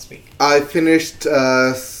television thoughts this week? I finished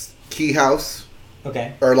Key House.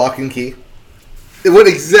 Okay. Or Lock and Key. It went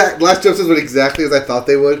last 2 episodes went exactly as I thought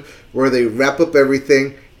they would, where they wrap up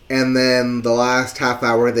everything, and then the last half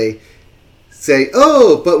hour they say,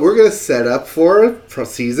 oh, but we're going to set up for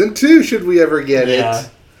season 2 should we ever get it.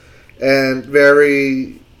 And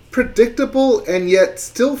very predictable and yet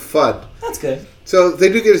still fun. That's good. So if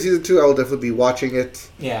they do get a season 2, I will definitely be watching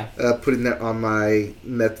it. Yeah. Putting that on my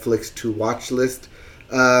Netflix to watch list.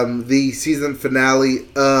 The season finale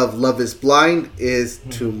of Love is Blind is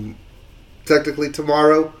technically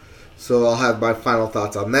tomorrow. So I'll have my final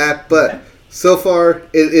thoughts on that. But so far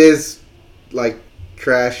it is like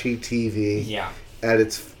trashy TV at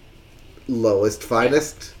its lowest,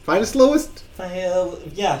 finest, lowest?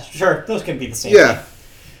 Yeah, sure. Those can be the same thing.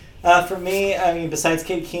 For me, I mean, besides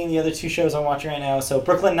Katie Keene, the other 2 shows I'm watching right now. So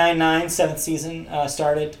Brooklyn Nine-Nine, 7th season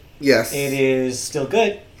started. Yes. It is still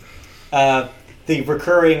good. The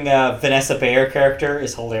recurring Vanessa Bayer character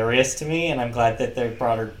is hilarious to me, and I'm glad that they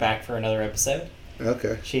brought her back for another episode.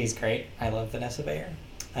 Okay. She's great. I love Vanessa Bayer.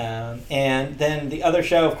 And then the other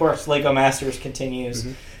show, of course, Lego Masters continues.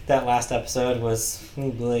 Mm-hmm. That last episode was, oh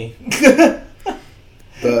boy.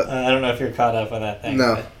 I don't know if you're caught up on that thing.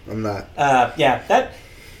 No, I'm not. Yeah, that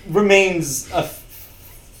remains a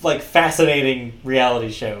fascinating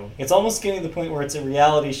reality show. It's almost getting to the point where it's a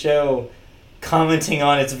reality show commenting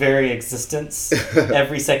on its very existence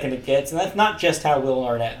every second it gets. And that's not just how Will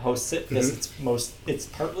Arnett hosts it, because it's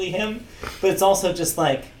partly him, but it's also just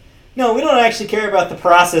like, no, we don't actually care about the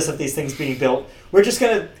process of these things being built. We're just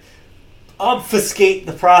going to obfuscate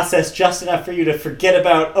the process just enough for you to forget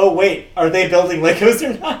about, oh wait, are they building Legos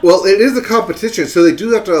or not? Well, it is a competition, so they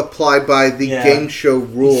do have to apply by the game show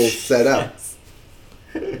rules set up.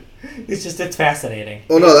 It's fascinating.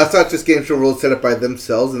 Oh no, that's not just game show rules set up by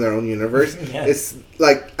themselves in their own universe. Yes. It's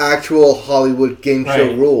like actual Hollywood game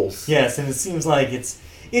show rules. Yes, and it seems like it's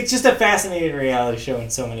just a fascinating reality show in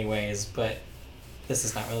so many ways, but this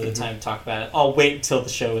is not really the time to talk about it. I'll wait until the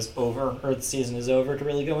show is over or the season is over to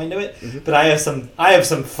really go into it. Mm-hmm. But I have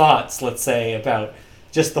some thoughts, let's say, about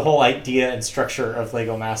just the whole idea and structure of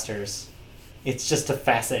Lego Masters. It's just a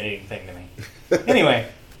fascinating thing to me. Anyway,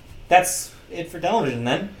 that's it for television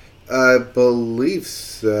then. I believe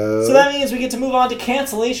so. So that means we get to move on to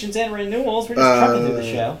cancellations and renewals. We're just trucking through the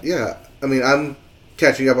show. Yeah. I mean, I'm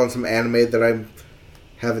catching up on some anime that I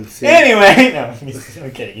haven't seen. Anyway! No,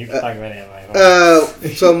 I'm kidding. You can talk about anime.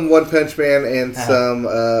 Some One Punch Man and some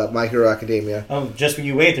My Hero Academia. Oh, just when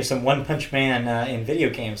you wait, there's some One Punch Man in video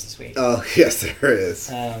games this week. Oh, yes, there is.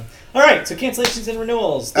 Alright, so cancellations and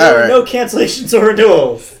renewals. There are no cancellations or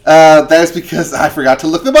renewals. That is because I forgot to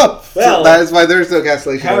look them up. Well, so that is why there's no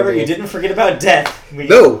cancellation. However, you didn't forget about death. We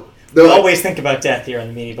always think about death here on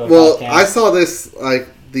the Media Boat Podcast. I saw this,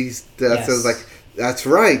 these deaths. Yes. I was like, that's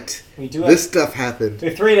right. This stuff happened.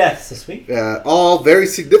 There are 3 deaths this week. All very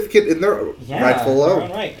significant in their rightful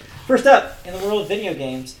own. Right. First up, in the world of video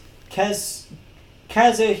games,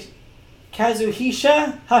 Kazuhisa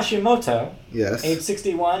Hashimoto, age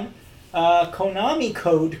 61, Konami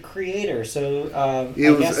Code creator. So he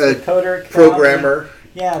was a coder, programmer.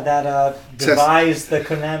 That devised the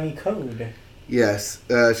Konami Code. Yes.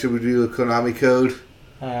 Should we do a Konami Code?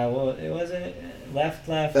 Well, it wasn't left,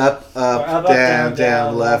 up,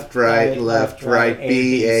 down, left, right,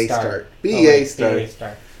 B, A, start. B, A,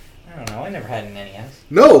 start. I don't know. I never had an NES.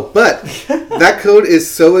 No, but that code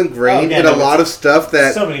is so ingrained in a lot of stuff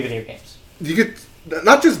that... So many video games. You could...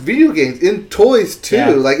 Not just video games, in toys too. Yeah.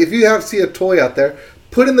 Like if you see a toy out there,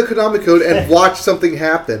 put in the Konami code and watch something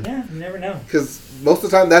happen. Yeah, you never know. Because most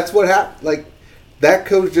of the time that's what happens. Like that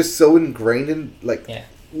code is just so ingrained in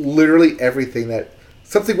literally everything that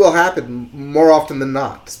something will happen more often than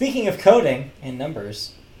not. Speaking of coding and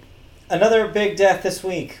numbers, another big death this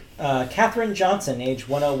week. Katherine Johnson, age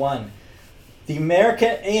 101. An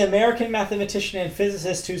American mathematician and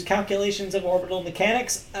physicist whose calculations of orbital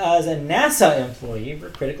mechanics as a NASA employee were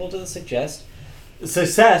critical to the success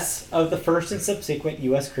of the first and subsequent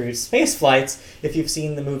U.S. crewed space flights. If you've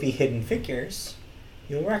seen the movie Hidden Figures,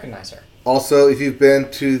 you'll recognize her. Also, if you've been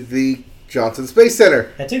to the Johnson Space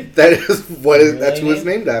Center. That too. That is that's who it's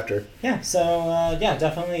named after. Yeah, so,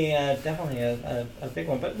 definitely a big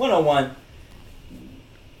one. But 101,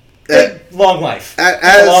 long life.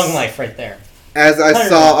 A long life right there. As I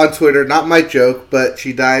saw on Twitter, not my joke, but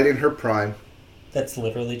she died in her prime. That's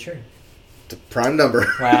literally true. It's a prime number.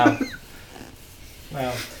 Wow.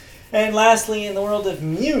 And lastly, in the world of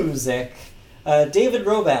music, David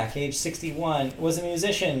Roback, age 61, was a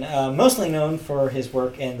musician, mostly known for his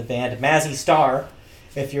work in the band Mazzy Star.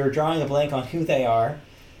 If you're drawing a blank on who they are,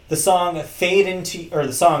 the songs "Fade Into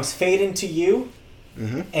You,"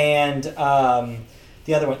 mm-hmm. and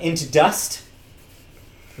the other one, "Into Dust,"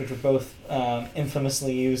 which were both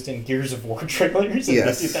infamously used in Gears of War trailers in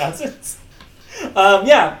the 2000s.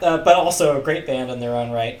 But also a great band in their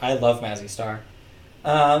own right. I love Mazzy Star.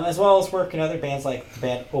 As well as work in other bands like the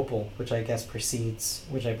band Opal, which I believe precedes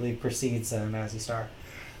Mazzy Star.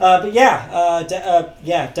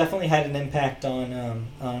 Definitely had an impact on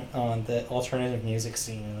the alternative music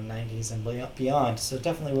scene in the 90s and beyond, so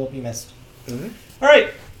definitely will be missed. Mm-hmm. All right.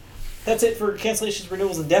 That's it for cancellations,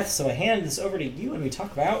 renewals, and deaths. So I hand this over to you, and we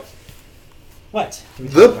talk about what?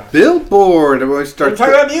 Billboard. And when we start talk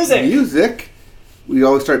about music. We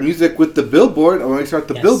always start music with the Billboard. And when we start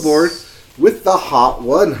the Billboard with the Hot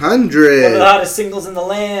 100. One of the hottest singles in the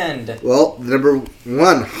land. Well, the number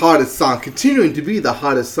 1 hottest song, continuing to be the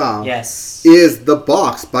hottest song, is "The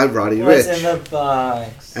Box" by Roddy What's Ricch. in the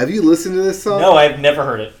box? Have you listened to this song? No, I've never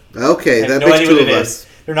heard it. Okay, that makes 2 of us.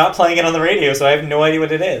 They're not playing it on the radio, so I have no idea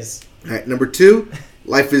what it is. All right, number 2,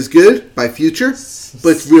 "Life Is Good" by Future, but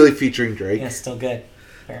it's really featuring Drake. Yeah, still good.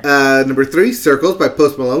 fair. Number 3, Circles by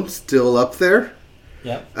Post Malone, still up there.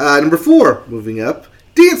 Yep. Number 4, moving up,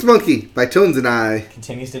 Dance Monkey by Tones and I.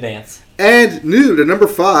 Continues to dance. And new to number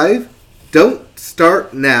 5, Don't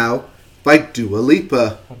Start Now by Dua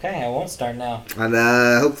Lipa. Okay, I won't start now. And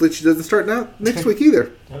hopefully she doesn't start now next week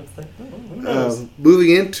either. Who knows?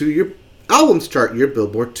 Moving into your albums chart, your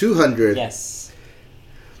Billboard 200. Yes.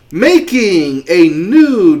 Making a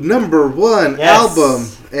new number 1 Yes. album.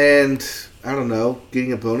 And, I don't know,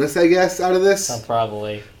 getting a bonus, I guess, out of this.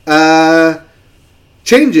 Probably.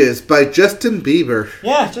 Changes by Justin Bieber.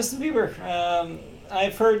 Yeah, Justin Bieber.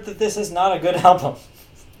 I've heard that this is not a good album.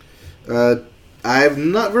 I've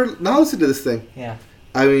not listened to this thing. Yeah.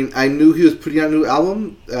 I mean, I knew he was putting out a new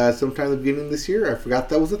album sometime at the beginning of this year. I forgot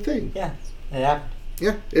that was a thing. Yeah, it happened.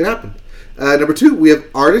 Yeah, it happened. Number 2, we have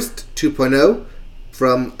Artist 2.0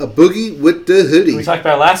 from A Boogie with the Hoodie. We talked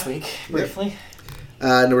about it last week, briefly.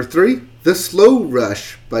 Number 3, The Slow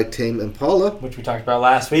Rush by Tame Impala. Which we talked about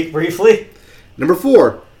last week, briefly. Number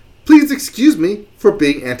 4, Please Excuse Me for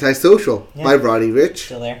Being Antisocial by Roddy Ricch.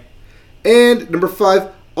 Still there. And number 5,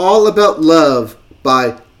 All About Love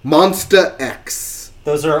by Monsta X.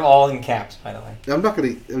 Those are all in caps, by the way. I'm not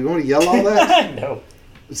going to... You want to yell all that? No.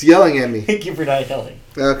 It's yelling at me. Thank you for not yelling.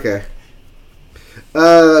 Okay.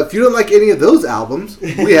 If you don't like any of those albums,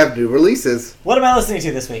 we have new releases. What am I listening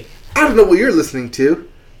to this week? I don't know what you're listening to,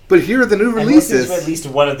 but here are the new I'm releases. listening to at least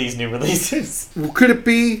one of these new releases. Could it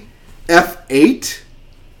be F8,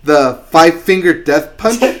 the Five Finger Death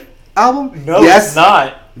Punch album? No, yes, it's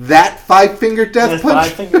not. That Five Finger Death That's Punch?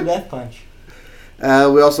 Five Finger Death Punch.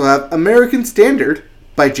 We also have American Standard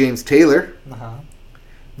by James Taylor. Uh-huh.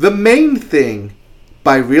 The Main Thing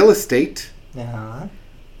by Real Estate. Uh-huh.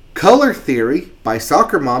 Color Theory by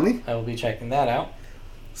Soccer Mommy. I will be checking that out.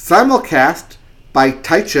 Simulcast by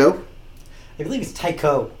Taicho. I believe it's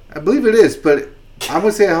Tycho. I believe it is, but I'm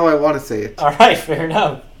going to say it how I want to say it. All right, fair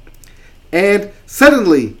enough. And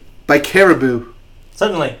Suddenly by Caribou.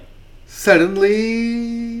 Suddenly.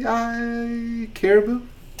 Suddenly Caribou?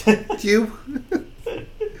 You?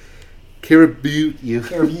 Caribou you.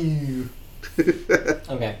 Caribou.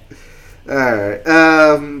 Okay. Alright.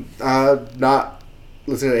 Not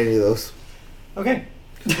listening to any of those. Okay.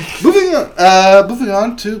 Moving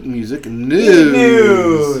on to music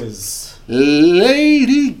news.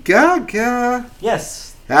 Lady Gaga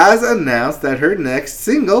Yes. has announced that her next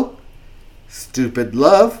single, Stupid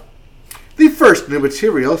Love, the first new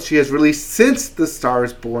material she has released since the Star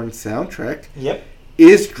is Born soundtrack, Yep.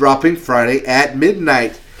 is dropping Friday at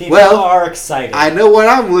midnight. People are excited. I know what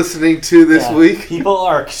I'm listening to this week. People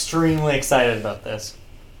are extremely excited about this.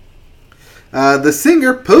 The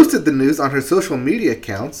singer posted the news on her social media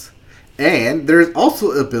accounts, and there's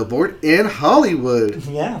also a billboard in Hollywood.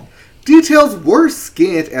 Yeah. Details were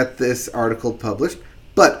scant at this article published,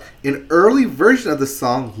 but an early version of the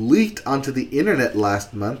song leaked onto the internet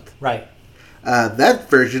last month. Right. That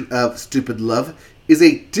version of Stupid Love is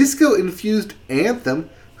a disco-infused anthem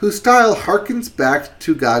whose style harkens back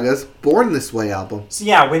to Gaga's Born This Way album. So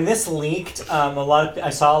yeah, when this leaked, I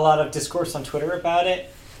saw a lot of discourse on Twitter about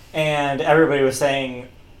it, and everybody was saying,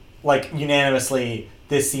 like, unanimously,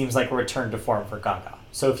 this seems like a return to form for Gaga.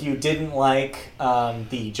 So if you didn't like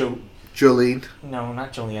Jolene. No,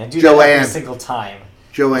 not Jolene. I do Joanne. that every single time.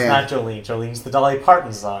 Joanne. It's not Jolene. Jolene's the Dolly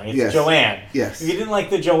Parton song. It's Yes. Joanne. Yes. If you didn't like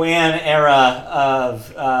the Joanne era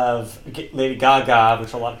of Lady Gaga,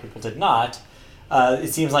 which a lot of people did not,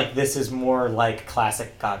 it seems like this is more like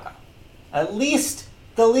classic Gaga. At least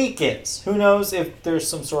the leak is. Who knows if there's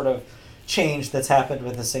some sort of change that's happened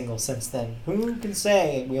with the single since then. Who can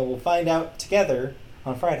say? We will find out together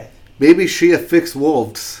on Friday. Maybe she affixed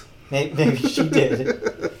wolves. Maybe she did.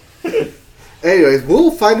 Anyways,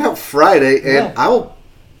 we'll find out Friday, and Yeah. I will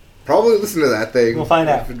probably listen to that thing. We'll find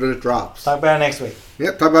out. when it drops. Talk about it next week.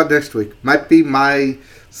 Yep, talk about it next week. Might be my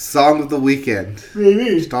song of the weekend. Maybe.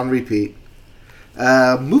 Just on repeat.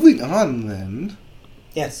 Moving on then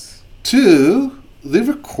Yes. to the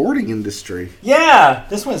recording industry. Yeah,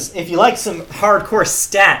 this one's, if you like some hardcore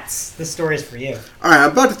stats, this story is for you. Alright,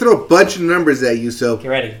 I'm about to throw a bunch of numbers at you, so Get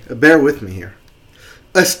ready. bear with me here.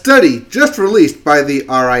 A study just released by the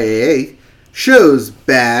RIAA shows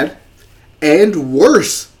bad and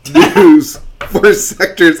worse news for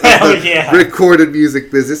sectors of Hell the yeah. recorded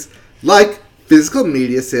music business, like physical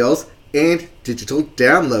media sales and digital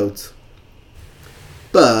downloads.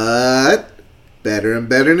 But better and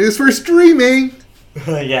better news for streaming.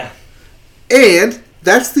 Yeah. And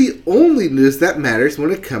that's the only news that matters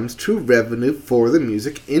when it comes to revenue for the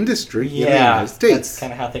music industry in the United States. That's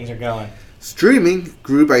kind of how things are going. Streaming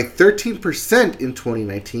grew by 13% in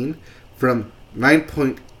 2019 from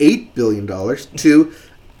 $9.8 billion to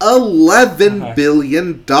 $11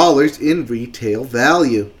 billion in retail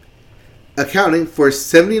value, accounting for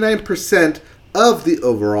 79% of the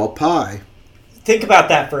overall pie. Think about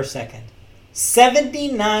that for a second.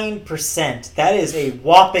 79%. That is a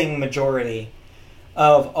whopping majority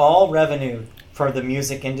of all revenue for the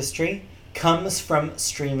music industry comes from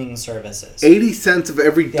streaming services. 80 cents of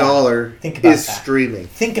every dollar is streaming.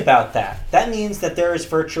 Think about that. That means that there is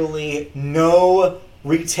virtually no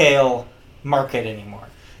retail market anymore.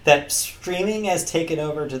 That streaming has taken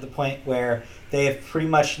over to the point where they have pretty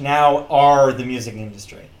much now are the music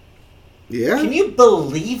industry. Yeah. Can you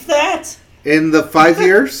believe that? In the 5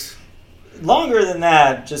 years? Longer than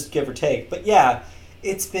that, just give or take. But yeah,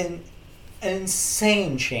 it's been an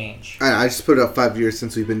insane change. I just put up 5 years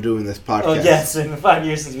since we've been doing this podcast. Oh, yes, in the 5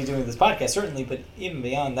 years since we've been doing this podcast, certainly, but even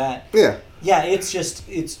beyond that. Yeah. Yeah, it's just,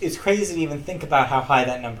 it's crazy to even think about how high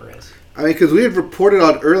that number is. I mean, because we had reported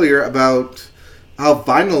on earlier about how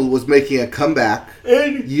vinyl was making a comeback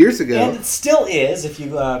years ago. And it still is, if you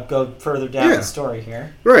go further down the story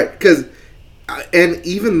here. Right, because an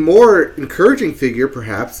even more encouraging figure,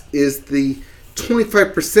 perhaps, is the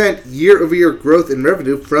 25% year-over-year growth in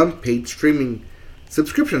revenue from paid streaming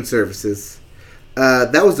subscription services.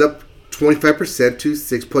 That was up 25% to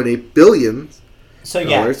 $6.8 billion,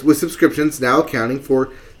 with subscriptions now accounting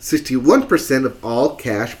for 61% of all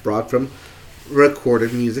cash brought from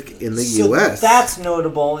recorded music in the U.S. That's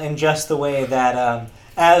notable in just the way that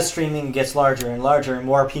as streaming gets larger and larger,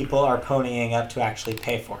 more people are ponying up to actually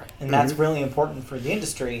pay for it. And that's really important for the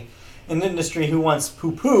industry. An industry who once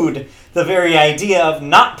poo-pooed the very idea of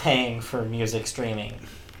not paying for music streaming.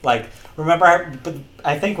 Like, remember,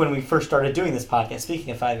 I think when we first started doing this podcast,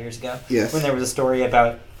 speaking of 5 years ago, when there was a story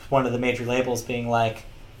about one of the major labels being like,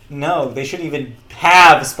 no, they shouldn't even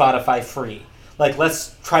have Spotify free. Like,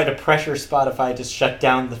 let's try to pressure Spotify to shut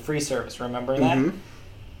down the free service. Remember that?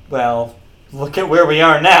 Well, look at where we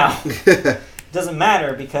are now. It doesn't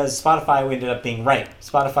matter because Spotify ended up being right.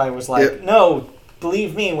 Spotify was like, no,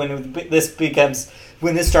 believe me, when this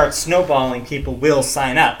starts snowballing, people will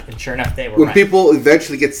sign up. And sure enough, they were right. When people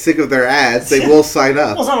eventually get sick of their ads, they will sign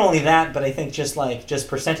up. Well, it's not only that, but I think just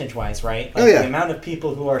percentage-wise, right? Like the amount of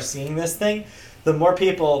people who are seeing this thing, the more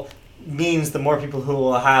people means the more people who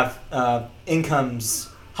will have incomes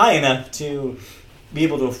high enough to be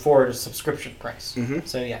able to afford a subscription price.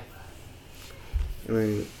 So, yeah. I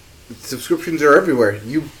mean, subscriptions are everywhere.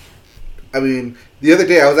 The other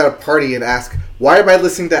day I was at a party and asked, why am I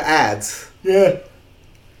listening to ads? Yeah.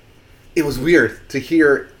 It was weird to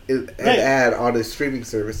hear an ad on a streaming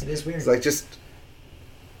service. It is weird. It's like, just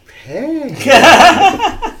pay.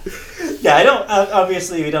 Yeah,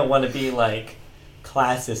 obviously we don't want to be like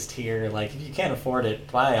classist here. Like, if you can't afford it,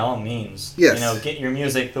 by all means, get your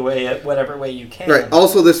music whatever way you can. Right.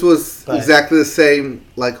 Also, this was exactly the same,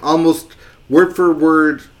 like almost word for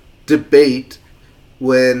word debate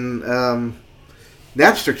when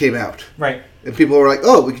Napster came out. Right. And people were like,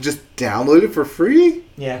 oh, we could just download it for free?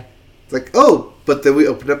 Yeah. It's like, oh, but then we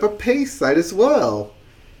opened up a pay site as well.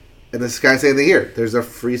 And this guy's saying here, there's a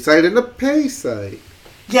free site and a pay site.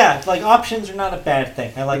 Yeah, like, options are not a bad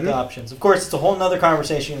thing. I like the options. Of course, it's a whole nother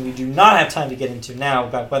conversation we do not have time to get into now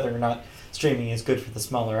about whether or not streaming is good for the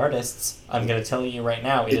smaller artists. I'm going to tell you right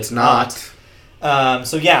now, it's not.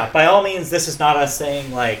 So yeah, by all means, this is not us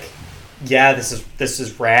saying, like, yeah, this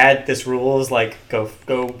is rad, this rules, like, go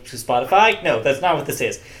to Spotify. No, that's not what this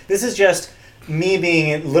is. This is just me being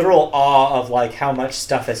in literal awe of, like, how much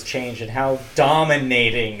stuff has changed and how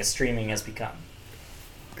dominating streaming has become.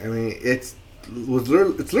 I mean, it's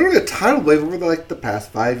literally a tidal wave over the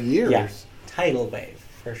past 5 years. Yeah, tidal wave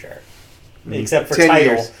for sure. Except for 10 Tidal,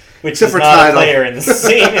 years. which Except is for not Tidal. a player in the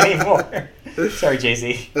scene anymore. Sorry,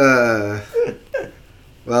 Jay-Z.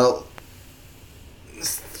 Well,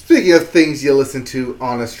 speaking of things you listen to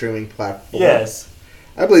on a streaming platform, yes,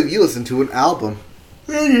 I believe you listened to an album.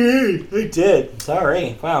 I did.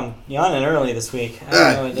 Sorry. Wow, I'm yawning early this week.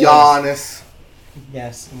 Giannis.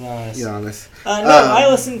 Yes, Giannis. Giannis. I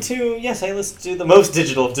listened to the most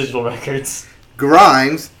digital of digital records.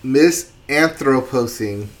 Grimes, Miss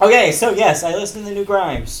Anthropocene. Okay, so yes, I listened to the new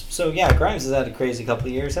Grimes. So yeah, Grimes has had a crazy couple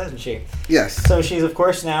of years, hasn't she? Yes. So she's, of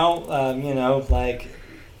course, now,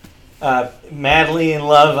 madly in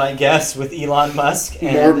love, I guess, with Elon Musk.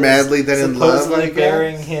 And more madly than in love, I guess.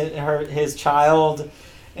 Bearing his child.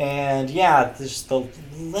 And yeah, just the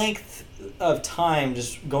length of time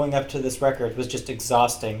just going up to this record was just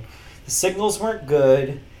exhausting. The signals weren't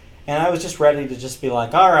good. And I was just ready to just be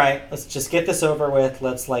like, all right, let's just get this over with.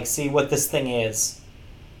 Let's, see what this thing is.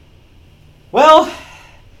 Well,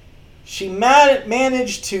 she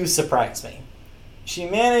managed to surprise me. she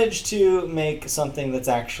managed to make something that's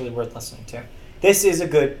actually worth listening to. This is a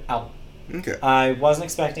good album. Okay. I wasn't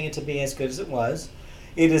expecting it to be as good as it was.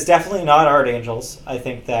 It is definitely not Art Angels. I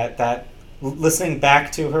think that listening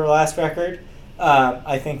back to her last record,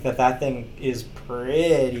 I think that thing is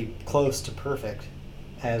pretty close to perfect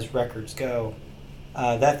as records go.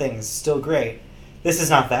 That thing is still great. This is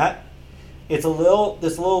not that. It's a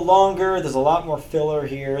little longer. There's a lot more filler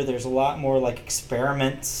here. There's a lot more like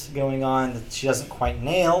experiments going on that she doesn't quite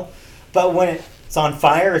nail. But when it's on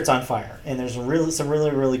fire, it's on fire. And there's some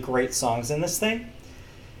really great songs in this thing.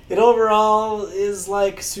 It overall is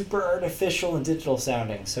like super artificial and digital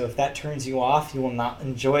sounding. So if that turns you off, you will not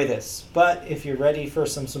enjoy this. But if you're ready for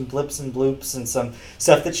some blips and bloops and some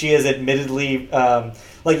stuff that she has admittedly,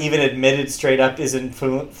 even admitted straight up is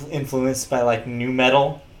influenced by like nu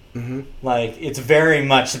metal. Mm-hmm. Like, it's very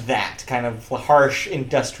much that kind of harsh,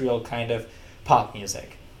 industrial kind of pop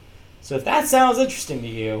music. So if that sounds interesting to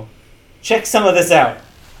you, check some of this out.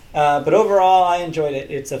 But overall, I enjoyed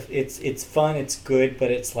it. It's fun, it's good,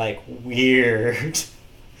 but it's like weird.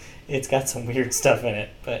 It's got some weird stuff in it,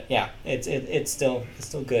 but yeah, it's still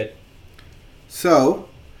good. So,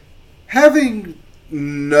 having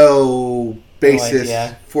no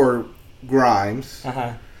basis for Grimes.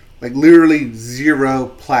 Uh-huh. Like, literally zero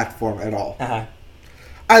platform at all. Uh-huh.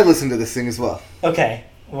 I listened to this thing as well. Okay.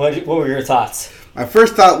 What were your thoughts? My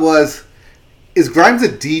first thought was, is Grimes a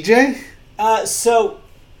DJ? So,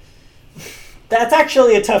 that's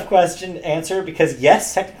actually a tough question to answer because,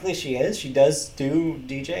 yes, technically she is. She does do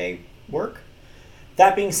DJ work.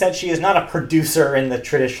 That being said, she is not a producer in the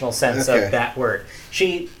traditional sense of that word.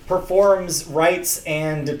 She performs, writes,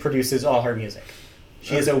 and produces all her music.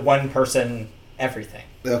 She is a one-person everything.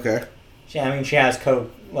 Okay. She has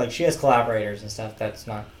she has collaborators and stuff. That's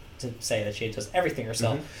not to say that she does everything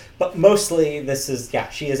herself, but mostly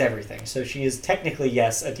she is everything. So she is technically a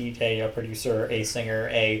DJ, a producer, a singer,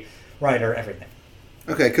 a writer, everything.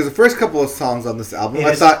 Okay, because the first couple of songs on this album,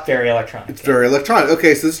 I thought very electronic. It's very electronic.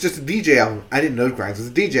 Okay, so it's just a DJ album. I didn't know Grimes was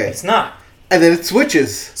a DJ. It's not. And then it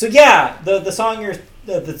switches. So yeah, the song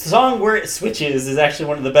the song where it switches is actually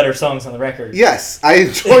one of the better songs on the record. Yes, I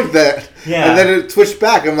enjoyed that. Yeah. And then it switched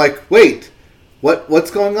back. I'm like, wait, what's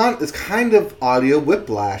going on? It's kind of audio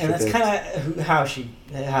whiplash. And that's kind of how she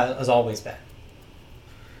has always been.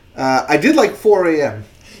 I did like 4 a.m.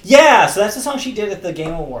 Yeah, so that's the song she did at the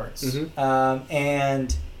Game Awards. Mm-hmm.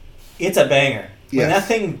 And it's a banger. When Yes. that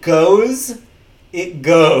thing goes, it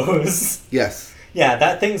goes. Yes. Yeah,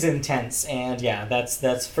 that thing's intense, and yeah,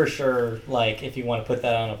 that's for sure, like, if you want to put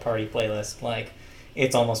that on a party playlist, like,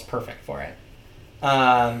 it's almost perfect for it.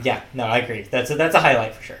 I agree. That's a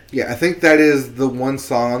highlight for sure. Yeah, I think that is the one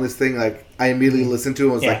song on this thing, like, I immediately listened to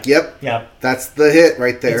and was like, yep, that's the hit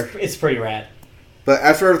right there. It's pretty rad. But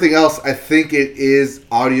as for everything else, I think it is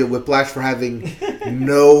audio whiplash for having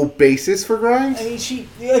no basis for Grimes. I mean,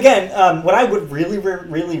 what I would really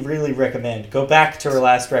recommend, go back to her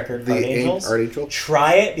last record, Art Angel.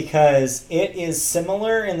 Try it because it is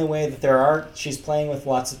similar in the way that she's playing with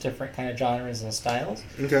lots of different kind of genres and styles.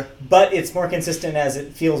 Okay. But it's more consistent as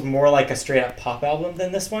it feels more like a straight up pop album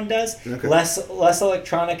than this one does. Okay. Less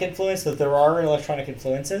electronic influence, but there are electronic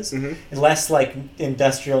influences. Mm-hmm. Less like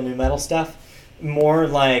industrial nu metal stuff. More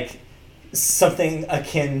like something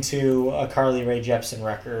akin to a Carly Rae Jepsen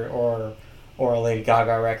record or a Lady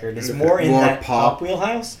Gaga record. It's more in that pop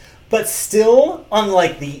wheelhouse, but still on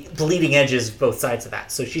like the bleeding edges of both sides of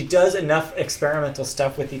that. So she does enough experimental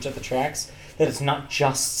stuff with each of the tracks that it's not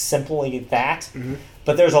just simply that,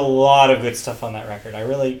 but there's a lot of good stuff on that record.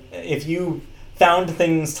 If you found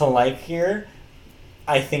things to like here,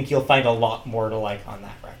 I think you'll find a lot more to like on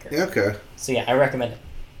that record. Okay. So yeah, I recommend it.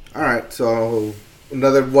 All right, so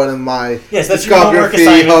another one of my that's your homework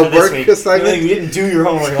assignment for this week. You didn't do your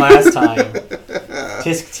homework last time.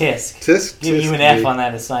 Tisk. Give you an F on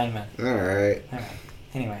that assignment. All right.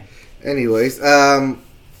 Anyways, we're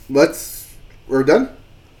done?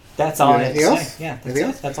 That's all I have to else? say. Yeah,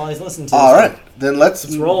 that's all he's listened to. All right, then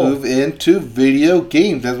let's move into video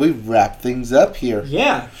games as we wrap things up here.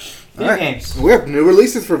 Yeah. Video games. We have new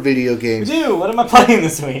releases for video games. We do. What am I playing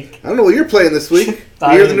this week? I don't know what you're playing this week.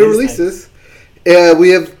 Here are the new releases.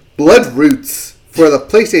 We have Blood Roots for the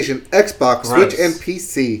PlayStation, Xbox, Switch, and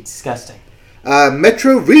PC. Disgusting.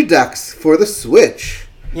 Metro Redux for the Switch.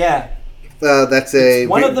 Yeah. That's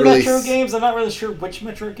one of the release. Metro games. I'm not really sure which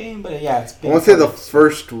Metro game, but yeah, it's been. I want to say the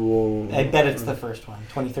first one. I bet it's the first one.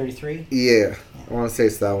 2033? Yeah. I want to say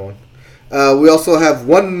it's that one. We also have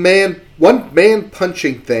one man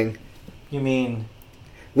punching thing. You mean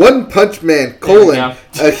One Punch Man,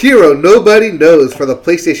 a hero nobody knows for the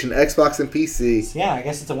PlayStation, Xbox, and PC. Yeah, I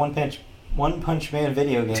guess it's a one punch One Punch Man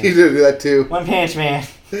video You game. did do that too. One Punch Man.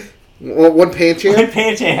 One Pancham? One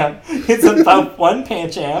Pancham. It's about one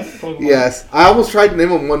Pancham. Yes. I almost tried to name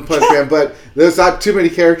him One Punch Man, but there's not too many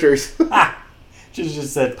characters.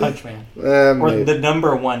 Just said Punch Man. Or Maybe. the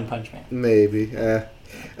number one Punch Man. Maybe.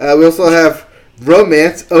 We also have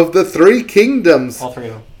Romance of the Three Kingdoms. All three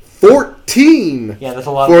of them. 14 Yeah, that's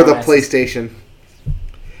a lot for of the romances. PlayStation.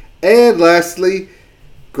 And lastly,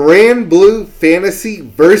 Grand Blue Fantasy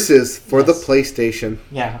Versus for the Yes. PlayStation.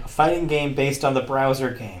 Yeah, a fighting game based on the browser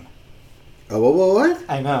game. Oh, what?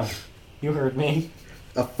 I know. You heard me.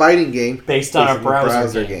 A fighting game Based on a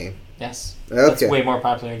browser game. Yes. That's Okay. way more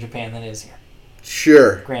popular in Japan than it is here.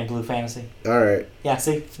 Sure. Grand Blue Fantasy. All right. Yeah,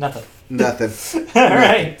 see? Nothing. Nothing.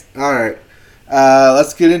 Alright. All right.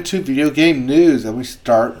 Let's get into video game news, and we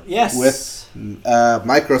start Yes. with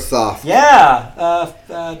Microsoft.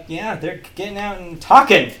 Yeah, they're getting out and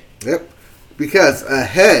talking. Yep. Because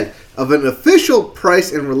ahead of an official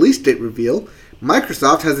price and release date reveal,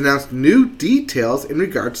 Microsoft has announced new details in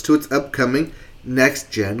regards to its upcoming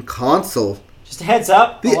next-gen console. Just a heads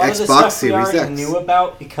up, The a lot of this Xbox stuff Series we already X. knew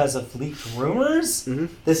about because of leaked rumors. Mhm.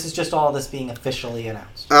 This is just all this being officially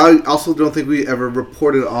announced. I also don't think we ever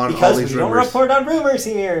reported on all Because these we don't rumors. report on rumors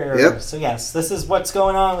here. Yep. So yes, this is what's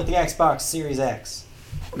going on with the Xbox Series X.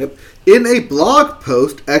 Yep. In a blog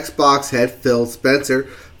post, Xbox head Phil Spencer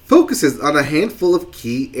focuses on a handful of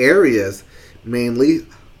key areas, mainly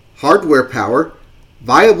hardware power,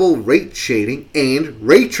 viable rate shading, and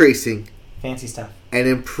ray tracing. Fancy stuff. An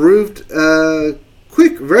improved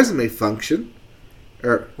quick resume function,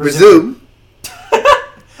 or resume.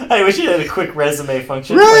 I wish you had a quick resume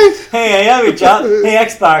function. Right. Like, hey, I have a job. Hey,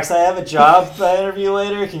 Xbox, I have a job interview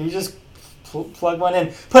later. Can you just plug one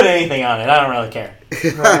in? Put anything on it. I don't really care.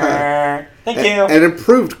 Thank you. An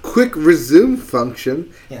improved quick resume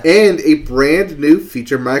function, Yeah. and a brand new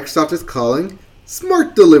feature Microsoft is calling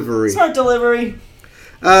Smart Delivery. Smart delivery.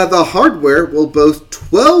 The hardware will boast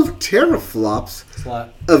 12 teraflops It's a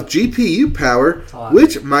lot. of GPU power, a lot.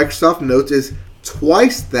 which Microsoft notes is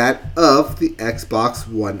twice that of the Xbox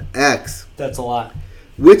One X, That's a lot.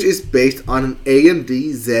 which is based on an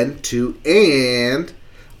AMD Zen 2 and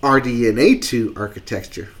RDNA 2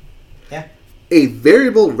 architecture. Yeah. A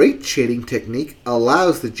variable rate shading technique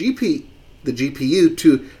allows the GPU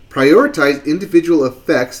to prioritize individual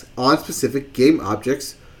effects on specific game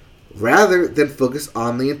objects rather than focus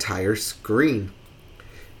on the entire screen.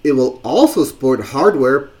 It will also support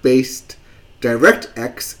hardware-based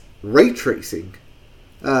DirectX ray tracing.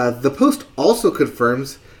 The post also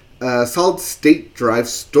confirms solid-state drive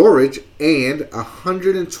storage and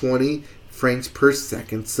 120 frames per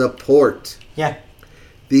second support. Yeah.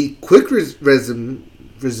 The quick resume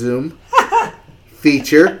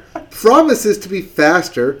feature promises to be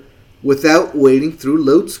faster without waiting through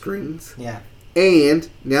load screens. Yeah. And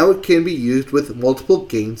now it can be used with multiple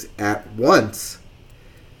games at once.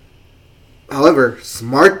 However,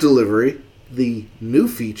 Smart Delivery, the new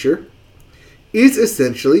feature, is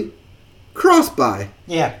essentially cross-buy,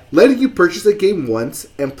 Yeah. letting you purchase a game once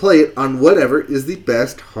and play it on whatever is the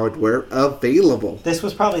best hardware available. This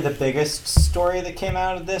was probably the biggest story that came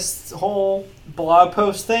out of this whole blog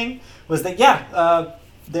post thing, was that,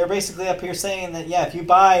 they're basically up here saying that, if you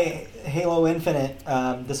buy Halo Infinite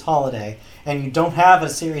this holiday and you don't have a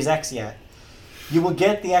Series X yet, you will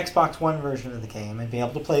get the Xbox One version of the game and be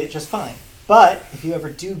able to play it just fine. But if you ever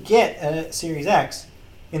do get a Series X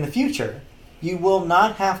in the future, you will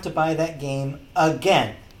not have to buy that game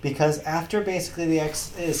again, because after basically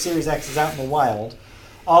the Series X is out in the wild,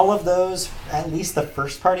 all of those, at least the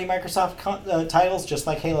first-party Microsoft titles, just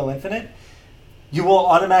like Halo Infinite, you will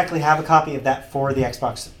automatically have a copy of that for the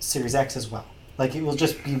Xbox Series X as well. Like, it will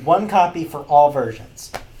just be one copy for all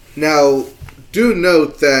versions. Now, do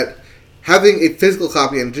note that having a physical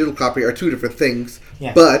copy and a digital copy are two different things,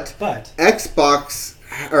 Yeah. but But Xbox,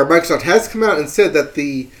 or Microsoft has come out and said that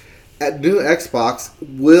the new Xbox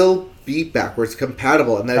will be backwards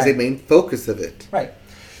compatible, and that is a Right. main focus of it. right.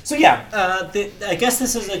 So I guess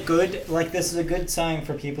this is a good sign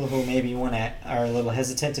for people who maybe are a little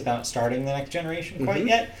hesitant about starting the next generation quite Mhm.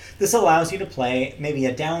 yet. This allows you to play maybe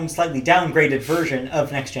a slightly downgraded version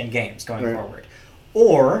of next gen games going Right. forward,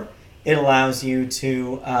 or it allows you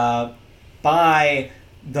to buy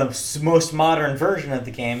the most modern version of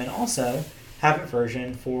the game and also have a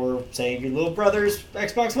version for, say, your little brother's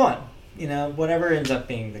Xbox One. Whatever ends up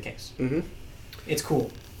being the case. Mhm. It's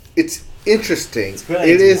cool. It's interesting. It's good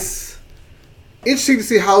It idea. is interesting to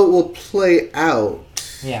see how it will play out.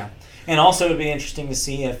 Yeah. And also, it would be interesting to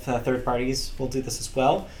see if third parties will do this as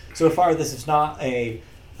well. So far, this is not a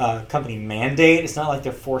company mandate. It's not like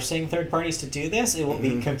they're forcing third parties to do this. It will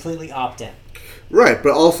be completely opt-in. Right,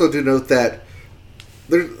 but also to note that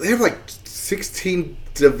they have like 16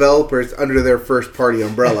 developers under their first-party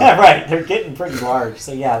umbrella. Right, they're getting pretty large.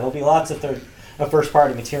 So yeah, there'll be lots of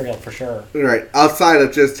first-party material for sure. Right, outside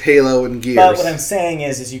of just Halo and Gears. But what I'm saying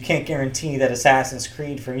is you can't guarantee that Assassin's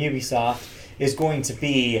Creed from Ubisoft is going to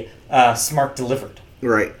be smart delivered.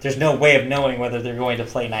 Right. There's no way of knowing whether they're going to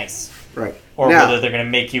play nice. Right. Or now, whether they're going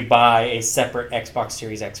to make you buy a separate Xbox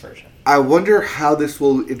Series X version. I wonder how this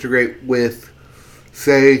will integrate with,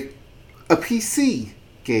 say, a PC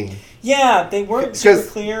game. Yeah, they weren't super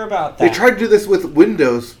clear about that. They tried to do this with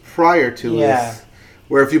Windows prior to this,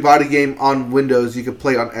 where if you bought a game on Windows, you could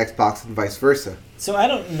play on Xbox and vice versa. So I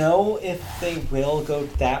don't know if they will go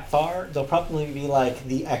that far. They'll probably be like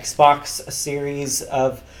the Xbox series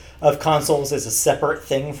of consoles is a separate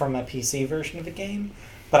thing from a PC version of a game.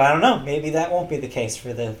 But I don't know. Maybe that won't be the case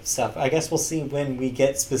for the stuff. I guess we'll see when we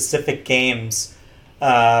get specific games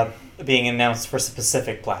being announced for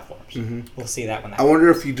specific platforms. Mm-hmm. We'll see that one. I wonder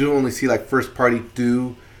if you do only see like first party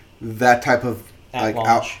do that type of at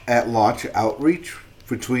launch outreach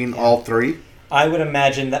between all three. I would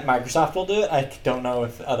imagine that Microsoft will do it. I don't know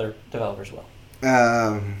if other developers will.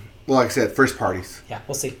 Well, like I said, first parties. Yeah,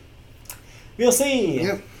 we'll see. We'll see.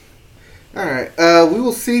 Yep. All right. We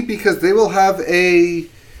will see because they will have a.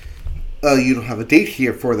 You don't have a date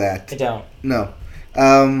here for that. I don't. No.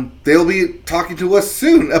 They'll be talking to us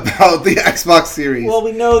soon about the Xbox Series. Well,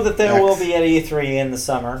 we know that there will be at E3 in the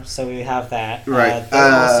summer, so we have that. Right. They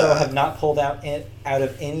also have not pulled out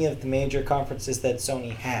of any of the major conferences that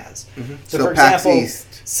Sony has. Mm-hmm. So, for PAX example,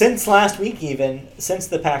 East. Since last week since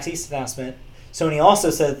the PAX East announcement, Sony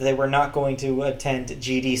also said that they were not going to attend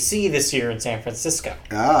GDC this year in San Francisco.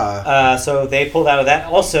 So they pulled out of that,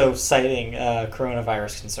 also citing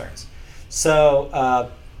coronavirus concerns. So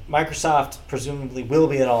Microsoft presumably will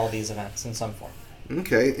be at all of these events in some form.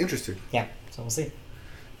 Okay, interesting. Yeah, so we'll see.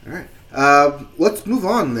 All right. Let's move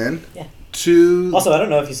on then. Yeah. Also, I don't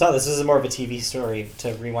know if you saw this. This is more of a TV story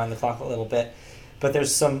to rewind the clock a little bit. But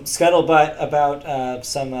there's some scuttlebutt about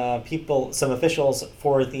some officials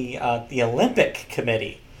for the Olympic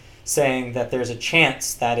Committee saying that there's a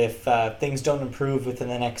chance that if things don't improve within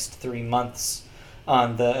the next 3 months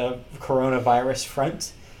on the coronavirus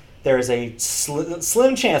front, there is a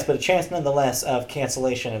slim chance, but a chance nonetheless, of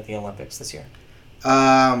cancellation of the Olympics this year.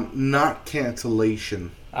 Not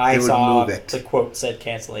cancellation. I saw the quote said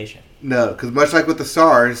cancellation. No, because much like with the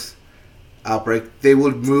SARS outbreak, they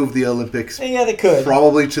would move the Olympics. Yeah, they could.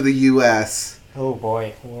 Probably to the U.S. Oh,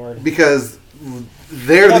 boy. Lord. Because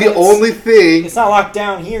they're the only thing. It's not locked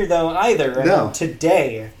down here, though, either. No. I mean,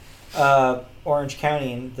 today, Orange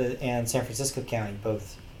County and San Francisco County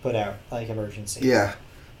both put out, emergency. Yeah.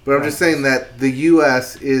 But I'm just saying that the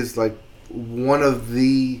U.S. is, one of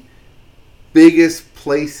the biggest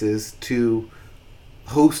places to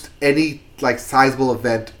host any, sizable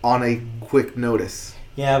event on a quick notice.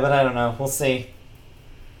 Yeah, but I don't know. We'll see.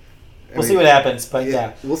 We'll see what happens, but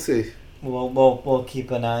yeah. We'll see. We'll keep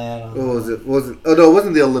an eye out on it. It wasn't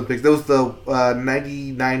the Olympics. That was the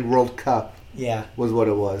 99 World Cup. Yeah. Was what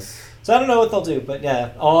it was. So I don't know what they'll do, but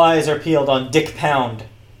yeah. All eyes are peeled on Dick Pound.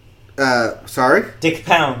 Sorry? Dick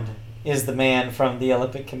Pound is the man from the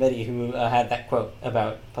Olympic Committee who had that quote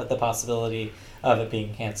about the possibility of it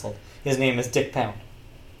being canceled. His name is Dick Pound.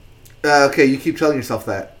 Okay, you keep telling yourself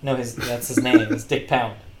that. No, that's his name. It's Dick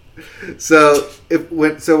Pound. So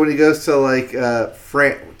when he goes to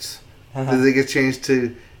France, does it get changed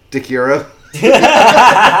to Dick Euro? No.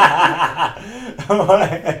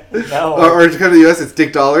 Or to come to the US, it's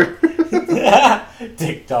Dick Dollar.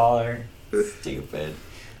 Dick Dollar. Stupid.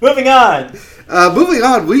 Moving on.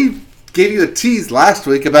 We gave you a tease last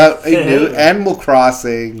week about a new Animal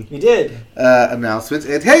Crossing. You did. Announcement.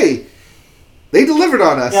 And hey, they delivered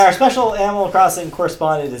on us. Yeah, our special Animal Crossing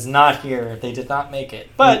correspondent is not here. They did not make it.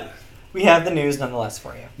 But we have the news nonetheless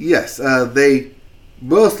for you. Yes, they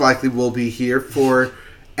most likely will be here for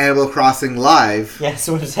Animal Crossing Live. Yes,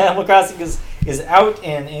 when Animal Crossing is out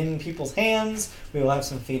and in people's hands, we will have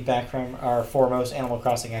some feedback from our foremost Animal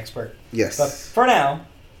Crossing expert. Yes. But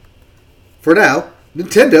for now,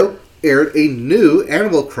 Nintendo aired a new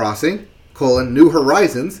Animal Crossing, New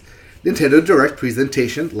Horizons, Nintendo Direct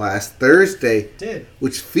presentation last Thursday.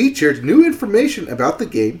 Which featured new information about the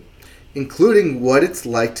game, including what it's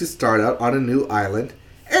like to start out on a new island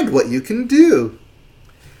and what you can do.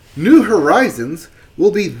 New Horizons will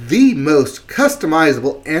be the most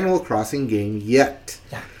customizable Animal Crossing game yet.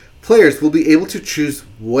 Yeah. Players will be able to choose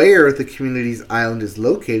where the community's island is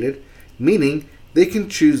located, meaning they can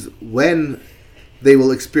choose when they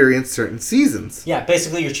will experience certain seasons. Yeah,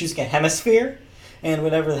 basically you're choosing a hemisphere, and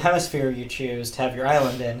whatever the hemisphere you choose to have your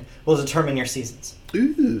island in will determine your seasons.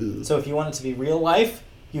 Ooh. So if you want it to be real life,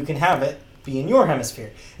 you can have it be in your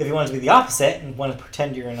hemisphere. If you want it to be the opposite and want to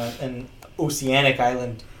pretend you're in an oceanic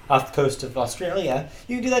island off the coast of Australia,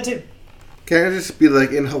 you can do that too. Can it just be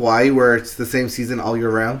like in Hawaii where it's the same season all year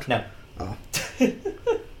round? No. Oh.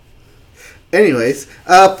 Anyways,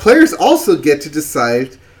 players also get to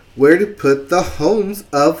decide where to put the homes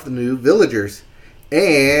of the new villagers,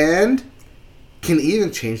 and can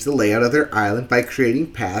even change the layout of their island by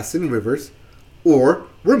creating paths and rivers or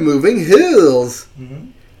removing hills. Mm-hmm.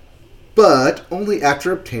 But only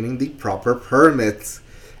after obtaining the proper permits,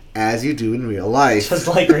 as you do in real life. Just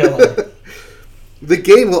like real life. The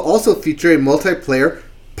game will also feature a multiplayer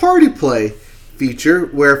party play feature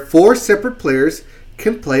where 4 separate players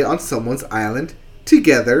can play on someone's island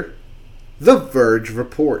together, The Verge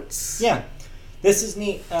reports. Yeah. This is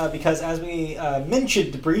neat because, as we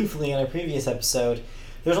mentioned briefly in a previous episode,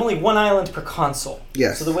 there's only one island per console.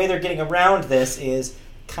 Yes. So the way they're getting around this is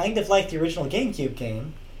kind of like the original GameCube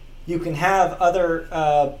game. You can have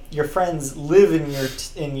other your friends live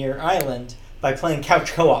in your island by playing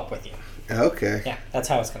couch co-op with you. Okay. Yeah, that's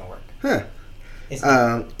how it's going to work.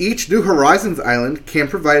 Huh. Each New Horizons island can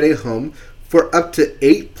provide a home for up to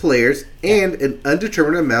 8 players and an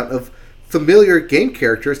undetermined amount of familiar game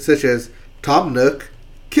characters such as Tom Nook,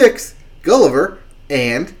 Kix, Gulliver,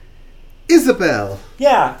 and Isabelle.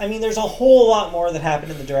 Yeah, I mean, there's a whole lot more that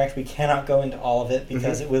happened in the Direct. We cannot go into all of it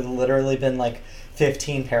because it would have literally been like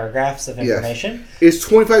 15 paragraphs of information. Yes. It's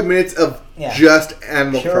 25 minutes of just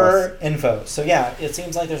Animal Crossing. Pure info. So yeah, it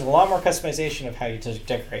seems like there's a lot more customization of how you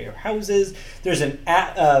decorate your houses. There's an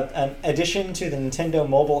addition to the Nintendo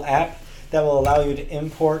mobile app that will allow you to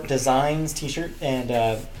import designs, t-shirt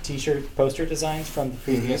poster designs from the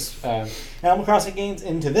previous Animal Crossing games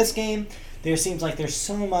into this game. There seems like there's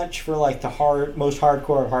so much for like the most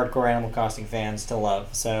hardcore of hardcore Animal Crossing fans to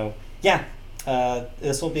love. So yeah,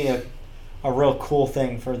 this will be a real cool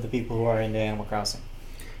thing for the people who are into Animal Crossing.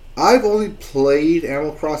 I've only played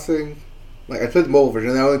Animal Crossing, like I played the mobile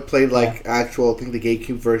version. I only played actual, I think the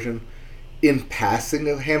GameCube version in passing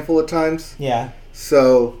a handful of times. Yeah.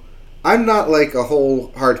 So I'm not like a whole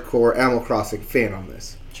hardcore Animal Crossing fan on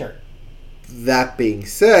this. Sure. That being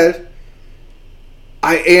said,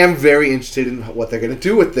 I am very interested in what they're going to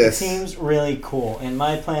do with this. It seems really cool. And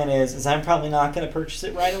my plan is I'm probably not going to purchase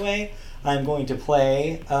it right away. I'm going to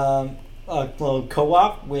play a little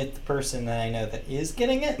co-op with the person that I know that is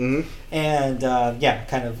getting it. Mm-hmm. And,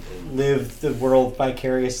 kind of live the world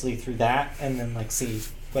vicariously through that and then, see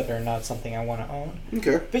whether or not it's something I want to own.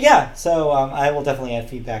 Okay. But, yeah, so I will definitely add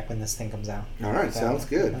feedback when this thing comes out. All right, sounds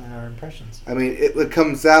good. Our impressions. I mean, it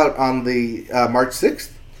comes out on the March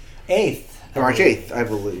 6th? 8th. March 8th, I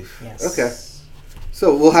believe. Yes. Okay.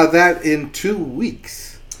 So we'll have that in 2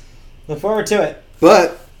 weeks. Look forward to it.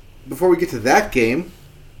 But before we get to that game,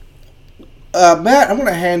 Matt, I'm going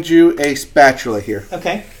to hand you a spatula here.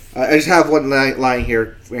 Okay. I just have one lying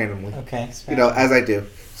here randomly. Okay. Spatula. As I do.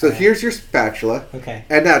 So here's your spatula. Okay.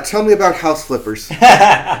 And now tell me about house flippers. It's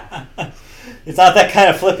not that kind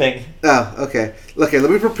of flipping. Oh, okay. Okay,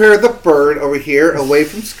 let me prepare the bird over here away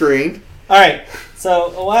from screen. All right.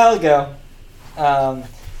 So a while ago,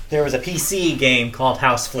 there was a PC game called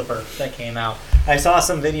House Flipper that came out. I saw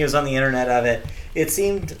some videos on the internet of it. It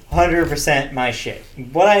seemed 100% my shit.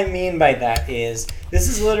 What I mean by that is, this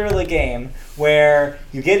is literally a game where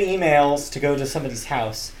you get emails to go to somebody's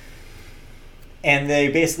house, and they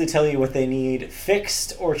basically tell you what they need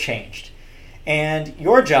fixed or changed. And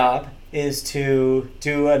your job is to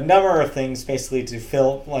do a number of things, basically to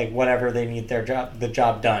fill whatever they need the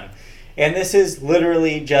job done. And this is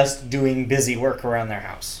literally just doing busy work around their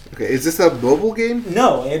house. Okay, is this a mobile game?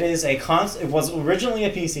 No, it is it was originally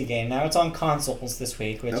a PC game. Now it's on consoles this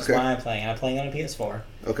week, which is why I'm playing. I'm playing on a PS4.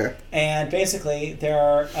 Okay. And basically, there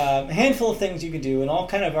are a handful of things you can do, and all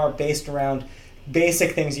kind of are based around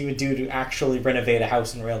basic things you would do to actually renovate a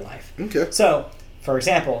house in real life. Okay. So, for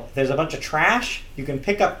example, if there's a bunch of trash, you can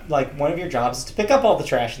pick up, one of your jobs is to pick up all the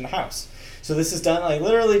trash in the house. So this is done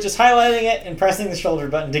literally just highlighting it and pressing the shoulder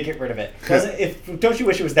button to get rid of it. Don't you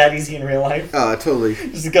wish it was that easy in real life? Oh, totally.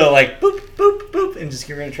 Just go boop, boop, boop, and just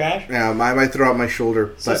get rid of trash? Yeah, I might throw out my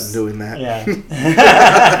shoulder button doing that. Yeah.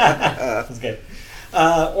 That's good.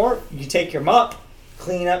 Or you take your mop,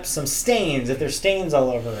 clean up some stains, if there's stains all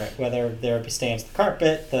over it, whether there be stains on the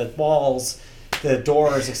carpet, the walls, the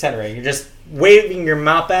doors, etc. You're just waving your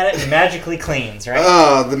mop at it and it magically cleans, right?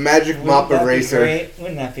 Oh, the magic mop eraser.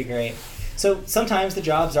 Wouldn't that be great? So sometimes the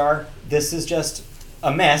jobs are, this is just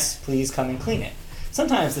a mess, please come and clean it.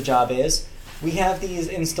 Sometimes the job is, we have these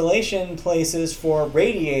installation places for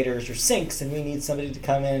radiators or sinks, and we need somebody to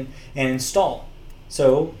come in and install.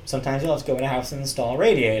 So sometimes you'll have to go in a house and install a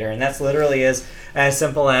radiator, and that's literally as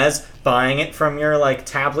simple as buying it from your like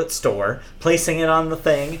tablet store, placing it on the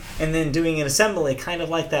thing, and then doing an assembly, kind of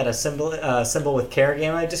like that assemble with care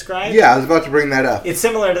game I described. Yeah, I was about to bring that up. It's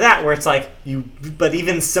similar to that, where it's like but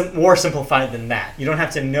even more simplified than that. You don't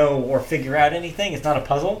have to know or figure out anything. It's not a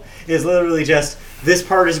puzzle. It is literally just this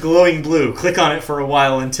part is glowing blue. Click on it for a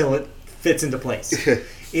while until it fits into place.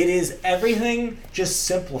 It is everything just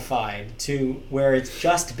simplified to where it's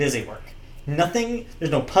just busy work. Nothing, there's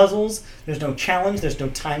no puzzles, there's no challenge, there's no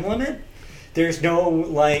time limit, there's no,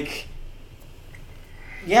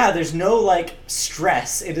 there's no,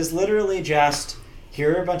 stress. It is literally just,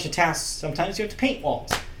 here are a bunch of tasks. Sometimes you have to paint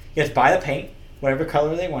walls. You have to buy the paint, whatever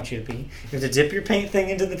color they want you to be. You have to dip your paint thing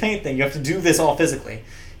into the paint thing. You have to do this all physically.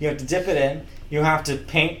 You have to dip it in, you have to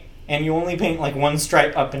paint, and you only paint, one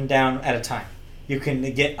stripe up and down at a time. You can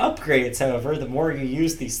get upgrades, however, the more you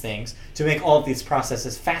use these things to make all of these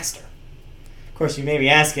processes faster. Of course, you may be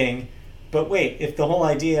asking, but wait, if the whole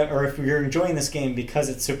idea, or if you're enjoying this game because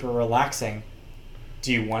it's super relaxing,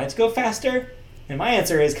 do you want it to go faster? And my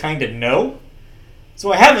answer is kind of no.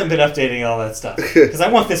 So I haven't been updating all that stuff, because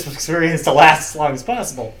I want this experience to last as long as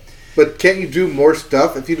possible. But can't you do more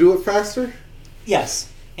stuff if you do it faster? Yes.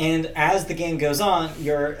 And as the game goes on,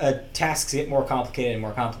 your tasks get more complicated and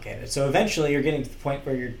more complicated. So eventually you're getting to the point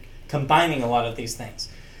where you're combining a lot of these things.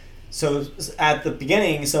 So at the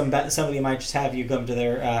beginning, somebody might just have you come to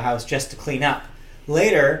their house just to clean up.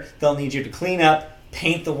 Later, they'll need you to clean up,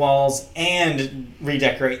 paint the walls, and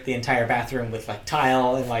redecorate the entire bathroom with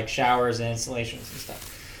tile and showers and installations and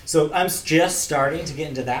stuff. So I'm just starting to get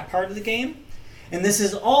into that part of the game. And this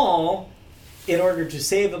is all in order to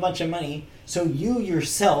save a bunch of money so you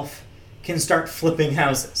yourself can start flipping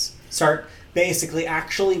houses. Start basically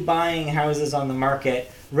actually buying houses on the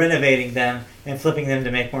market, renovating them, and flipping them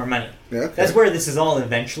to make more money. Yeah, okay. That's where this is all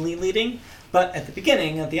eventually leading. But at the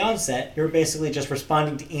beginning, at the onset, you're basically just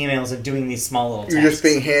responding to emails and doing these small little tasks. You're just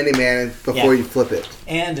being handyman before you flip it.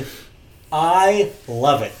 And I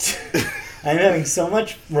love it. I'm having so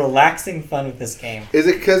much relaxing fun with this game. Is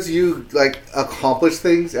it because you accomplish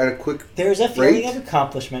things at a quick There's a feeling rate? of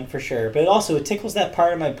accomplishment for sure, but also it tickles that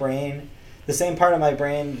part of my brain, the same part of my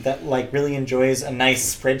brain that really enjoys a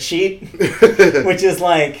nice spreadsheet,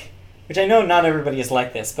 which I know not everybody is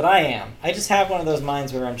like this, but I am. I just have one of those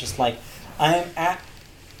minds where I'm just I am at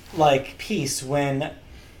peace when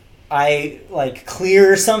I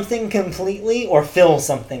clear something completely or fill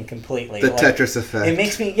something completely. The Tetris effect. It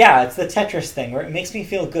makes me, it's the Tetris thing where it makes me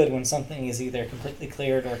feel good when something is either completely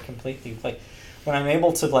cleared or completely when I'm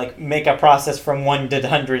able to make a process from 1 to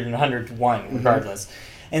 100 and 100 to 1 regardless.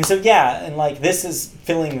 Mm-hmm. And so and this is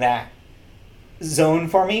filling that zone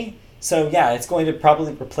for me. So it's going to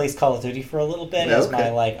probably replace Call of Duty for a little bit as my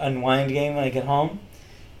unwind game when I get home.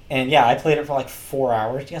 And I played it for 4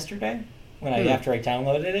 hours yesterday. After I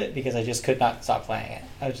downloaded it, because I just could not stop playing it.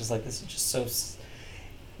 I was just this is just so...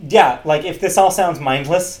 if this all sounds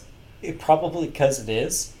mindless, it probably because it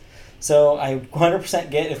is. So I 100%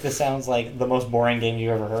 get if this sounds like the most boring game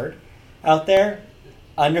you've ever heard out there.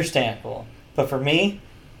 Understandable. But for me,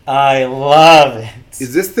 I love it.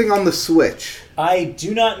 Is this thing on the Switch? I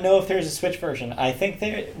do not know if there's a Switch version. I think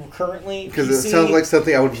they're currently because PC, it sounds like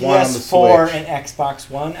something I would want on the Switch. PS4 and Xbox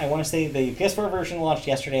One. I want to say the PS4 version launched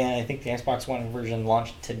yesterday, and I think the Xbox One version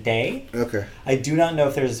launched today. Okay. I do not know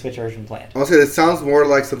if there's a Switch version planned. I'll say it sounds more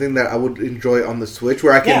like something that I would enjoy on the Switch,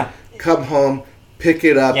 where I can come home, pick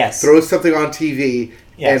it up, throw something on TV,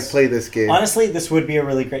 and play this game. Honestly, this would be a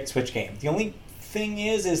really great Switch game. The only thing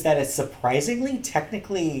is that it's surprisingly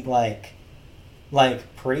technically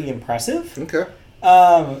pretty impressive. Okay.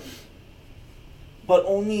 But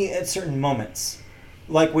only at certain moments.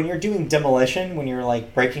 When you're doing demolition, when you're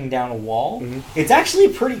breaking down a wall, it's actually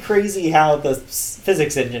pretty crazy how the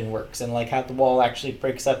physics engine works and how the wall actually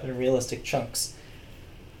breaks up in realistic chunks.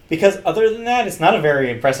 Because other than that, it's not a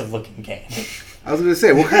very impressive looking game. I was going to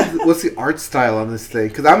say, what's the art style on this thing?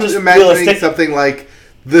 Because I'm just imagining something like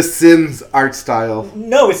The Sims art style.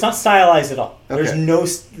 No, it's not stylized at all. Okay.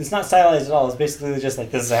 It's not stylized at all. It's basically just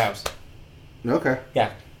this is a house. Okay.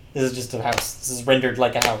 Yeah. This is just a house. This is rendered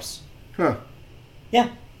like a house. Huh. Yeah.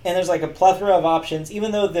 And there's a plethora of options.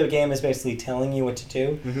 Even though the game is basically telling you what to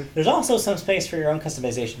do, there's also some space for your own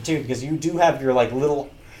customization too, because you do have your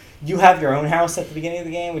you have your own house at the beginning of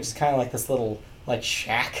the game, which is kind of this little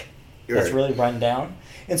shack that's really run down.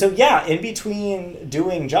 And so in between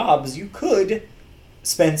doing jobs, you could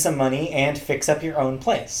spend some money and fix up your own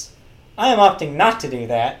place. I am opting not to do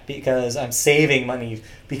that because I'm saving money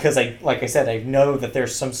because like I said, I know that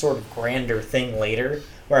there's some sort of grander thing later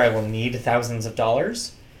where I will need thousands of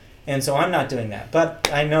dollars. And so I'm not doing that.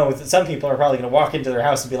 But I know that some people are probably going to walk into their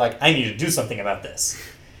house and be like, I need to do something about this.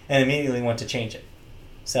 And immediately want to change it.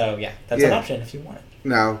 So, yeah, that's an option if you want it.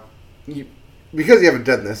 Now, because you haven't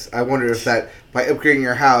done this, I wonder if that, by upgrading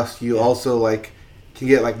your house, you also, like, can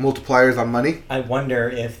get, like, multipliers on money. I wonder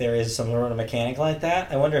if there is some sort of mechanic like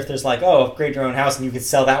that. I wonder if there's like, upgrade your own house and you could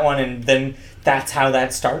sell that one and then that's how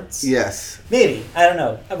that starts. Yes. Maybe. I don't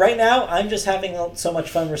know. Right now, I'm just having so much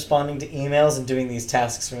fun responding to emails and doing these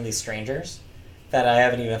tasks from these strangers that I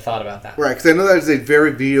haven't even thought about that. Right, because I know that is a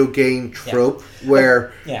very video game trope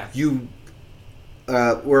where you,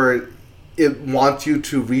 where it wants you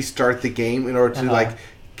to restart the game in order to, like,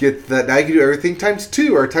 get that. Now you can do everything times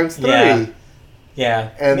 2 or times 3. Yeah,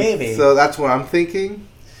 and maybe. So that's what I'm thinking.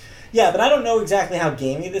 Yeah, but I don't know exactly how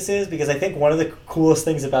gamey this is because I think one of the coolest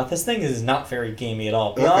things about this thing is it's not very gamey at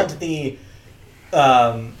all. Beyond the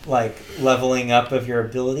like leveling up of your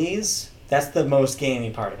abilities, that's the most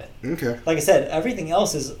gamey part of it. Okay. Like I said, everything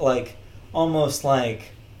else is like almost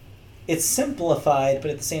like it's simplified,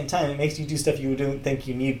 but at the same time it makes you do stuff you don't think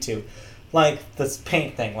you need to. Like this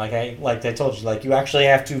paint thing, like I told you, like you actually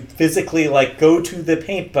have to physically like go to the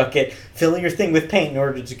paint bucket, fill your thing with paint in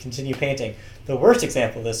order to continue painting. The worst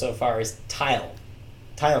example of this so far is tile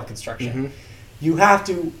construction. Mm-hmm. You have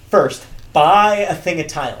to first buy a thing of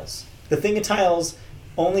tiles. The thing of tiles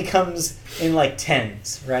only comes in like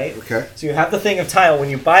tens, right? Okay. So you have the thing of tile. When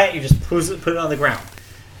you buy it, you just put it on the ground.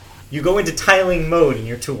 You go into tiling mode in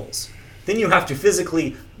your tools. Then you have to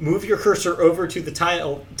physically move your cursor over to the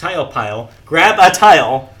tile pile, grab a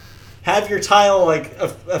tile, have your tile like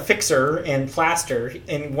a fixer and plaster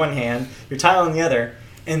in one hand, your tile in the other,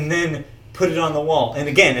 and then put it on the wall. And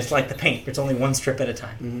again, it's like the paint. It's only one strip at a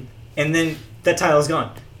time. Mm-hmm. And then that tile is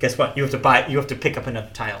gone. Guess what? You have to pick up another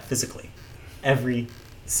tile physically every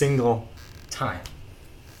single time.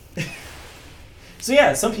 So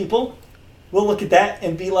yeah, some people will look at that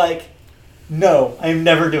and be like, no, I'm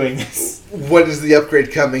never doing this. When is the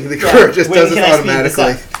upgrade coming? The car just does it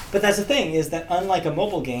automatically. But that's the thing, is that unlike a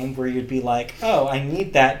mobile game where you'd be like, oh, I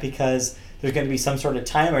need that because there's going to be some sort of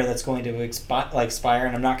timer that's going to expire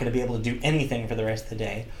and I'm not going to be able to do anything for the rest of the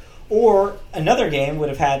day. Or another game would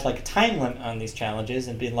have had like a time limit on these challenges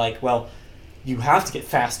and been like, well, you have to get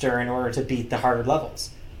faster in order to beat the harder levels.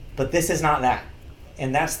 But this is not that.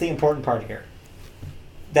 And that's the important part here.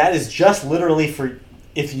 That is just literally for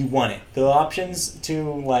if you want it. The options to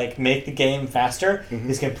like make the game faster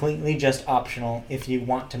is completely just optional. If you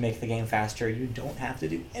want to make the game faster, you don't have to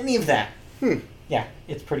do any of that. Yeah,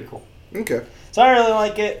 it's pretty cool. Okay. So I really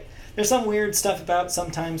like it. There's some weird stuff about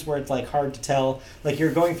sometimes where it's like hard to tell. Like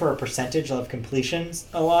you're going for a percentage of completions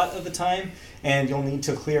a lot of the time, and you'll need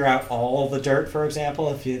to clear out all the dirt, for example,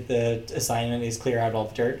 if the assignment is clear out all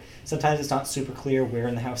the dirt. Sometimes it's not super clear where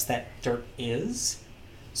in the house that dirt is.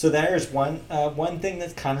 So there's one thing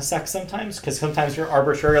that kind of sucks sometimes, because sometimes you're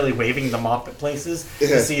arbitrarily waving the mop at places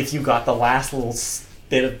to see if you got the last little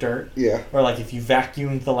bit of dirt. Yeah. Or like if you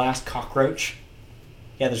vacuumed the last cockroach.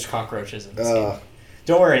 Yeah, there's cockroaches in this game.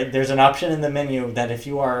 Don't worry, there's an option in the menu that if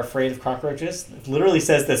you are afraid of cockroaches, it literally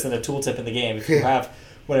says this in a tooltip in the game. If you have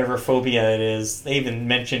whatever phobia it is, they even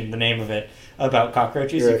mentioned the name of it, about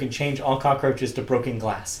cockroaches, you can change all cockroaches to broken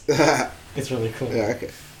glass. It's really cool. Yeah, okay.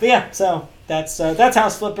 But yeah, so that's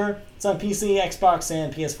House Flipper. It's on PC, Xbox,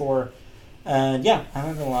 and PS4. Yeah, I'm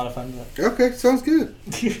having a lot of fun with it. Okay, sounds good.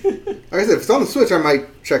 Like I said, if it's on the Switch, I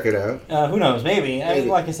might check it out. Who knows? Maybe. I mean,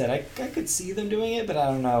 like I said, I could see them doing it, but I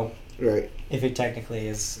don't know. Right. If it technically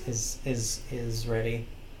is ready.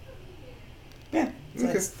 Yeah,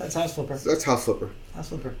 that's House Flipper. That's House Flipper. House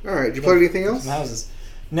Flipper. All right. Did you play anything else? Some houses.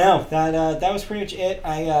 No, that was pretty much it.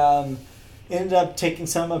 I ended up taking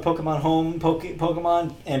some Pokemon Home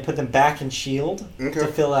Pokemon and put them back in Shield to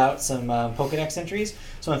fill out some Pokedex entries.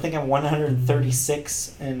 So I think I'm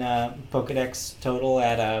 136 in Pokedex total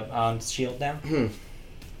on Shield now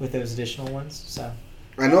with those additional ones. So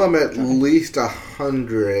I know I'm at least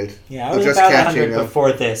 100. Yeah, I was just about 100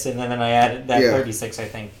 before this, and then I added that 36. I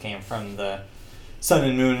think came from the Sun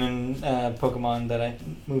and Moon and Pokemon that I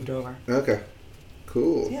moved over. Okay,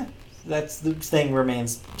 cool. Yeah. The thing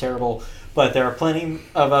remains terrible, but there are plenty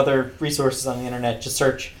of other resources on the internet. Just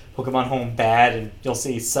search Pokemon Home bad, and you'll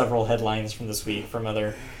see several headlines from this week from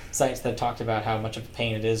other sites that talked about how much of a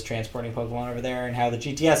pain it is transporting Pokemon over there, and how the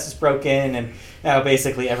GTS is broken, and how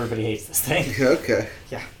basically everybody hates this thing. Okay.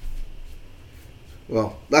 Yeah.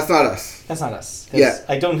 Well, that's not us. That's not us. Yeah.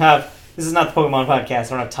 This is not the Pokemon podcast. I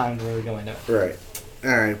don't have time to really go into it. Right.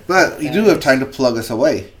 Alright, but you do have time to plug us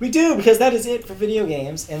away. We do, because that is it for video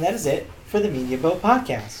games, and that is it for the Media Boat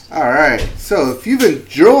Podcast. Alright, so if you've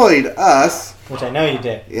enjoyed us... Which I know you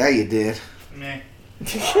did. Yeah, you did. Meh.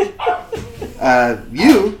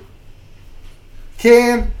 You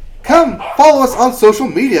can come follow us on social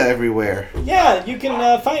media everywhere. Yeah, you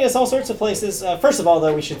can find us all sorts of places. First of all,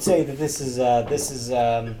 though, we should say that this is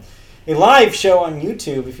a live show on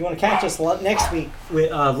YouTube. If you want to catch us next week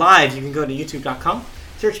live, you can go to youtube.com,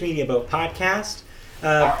 search Media Boat Podcast.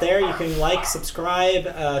 There you can like, subscribe,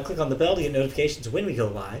 click on the bell to get notifications when we go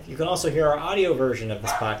live. You can also hear our audio version of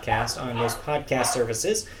this podcast on most podcast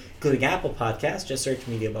services, including Apple Podcasts. Just search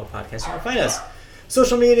Media Boat Podcast and you'll find us.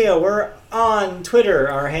 Social media, we're on Twitter.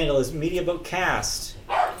 Our handle is MediaBoatCast.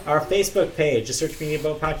 Our Facebook page, just search Media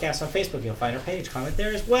Boat Podcast on Facebook. You'll find our page. Comment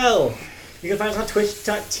there as well. You can find us on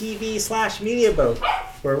twitch.tv/MediaBoat,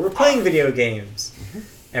 where we're playing video games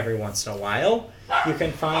every once in a while. You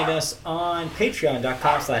can find us on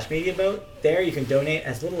patreon.com/MediaBoat. There you can donate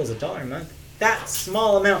as little as $1 a month. That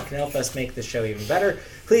small amount can help us make the show even better.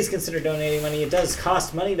 Please consider donating money. It does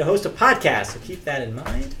cost money to host a podcast, so keep that in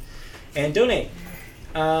mind. And donate.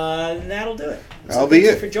 And that'll do it. That'll be it.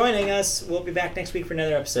 Thank you for joining us. We'll be back next week for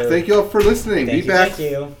another episode. Thank you all for listening. Thank Be back.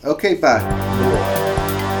 Thank you. Okay,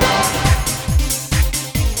 bye.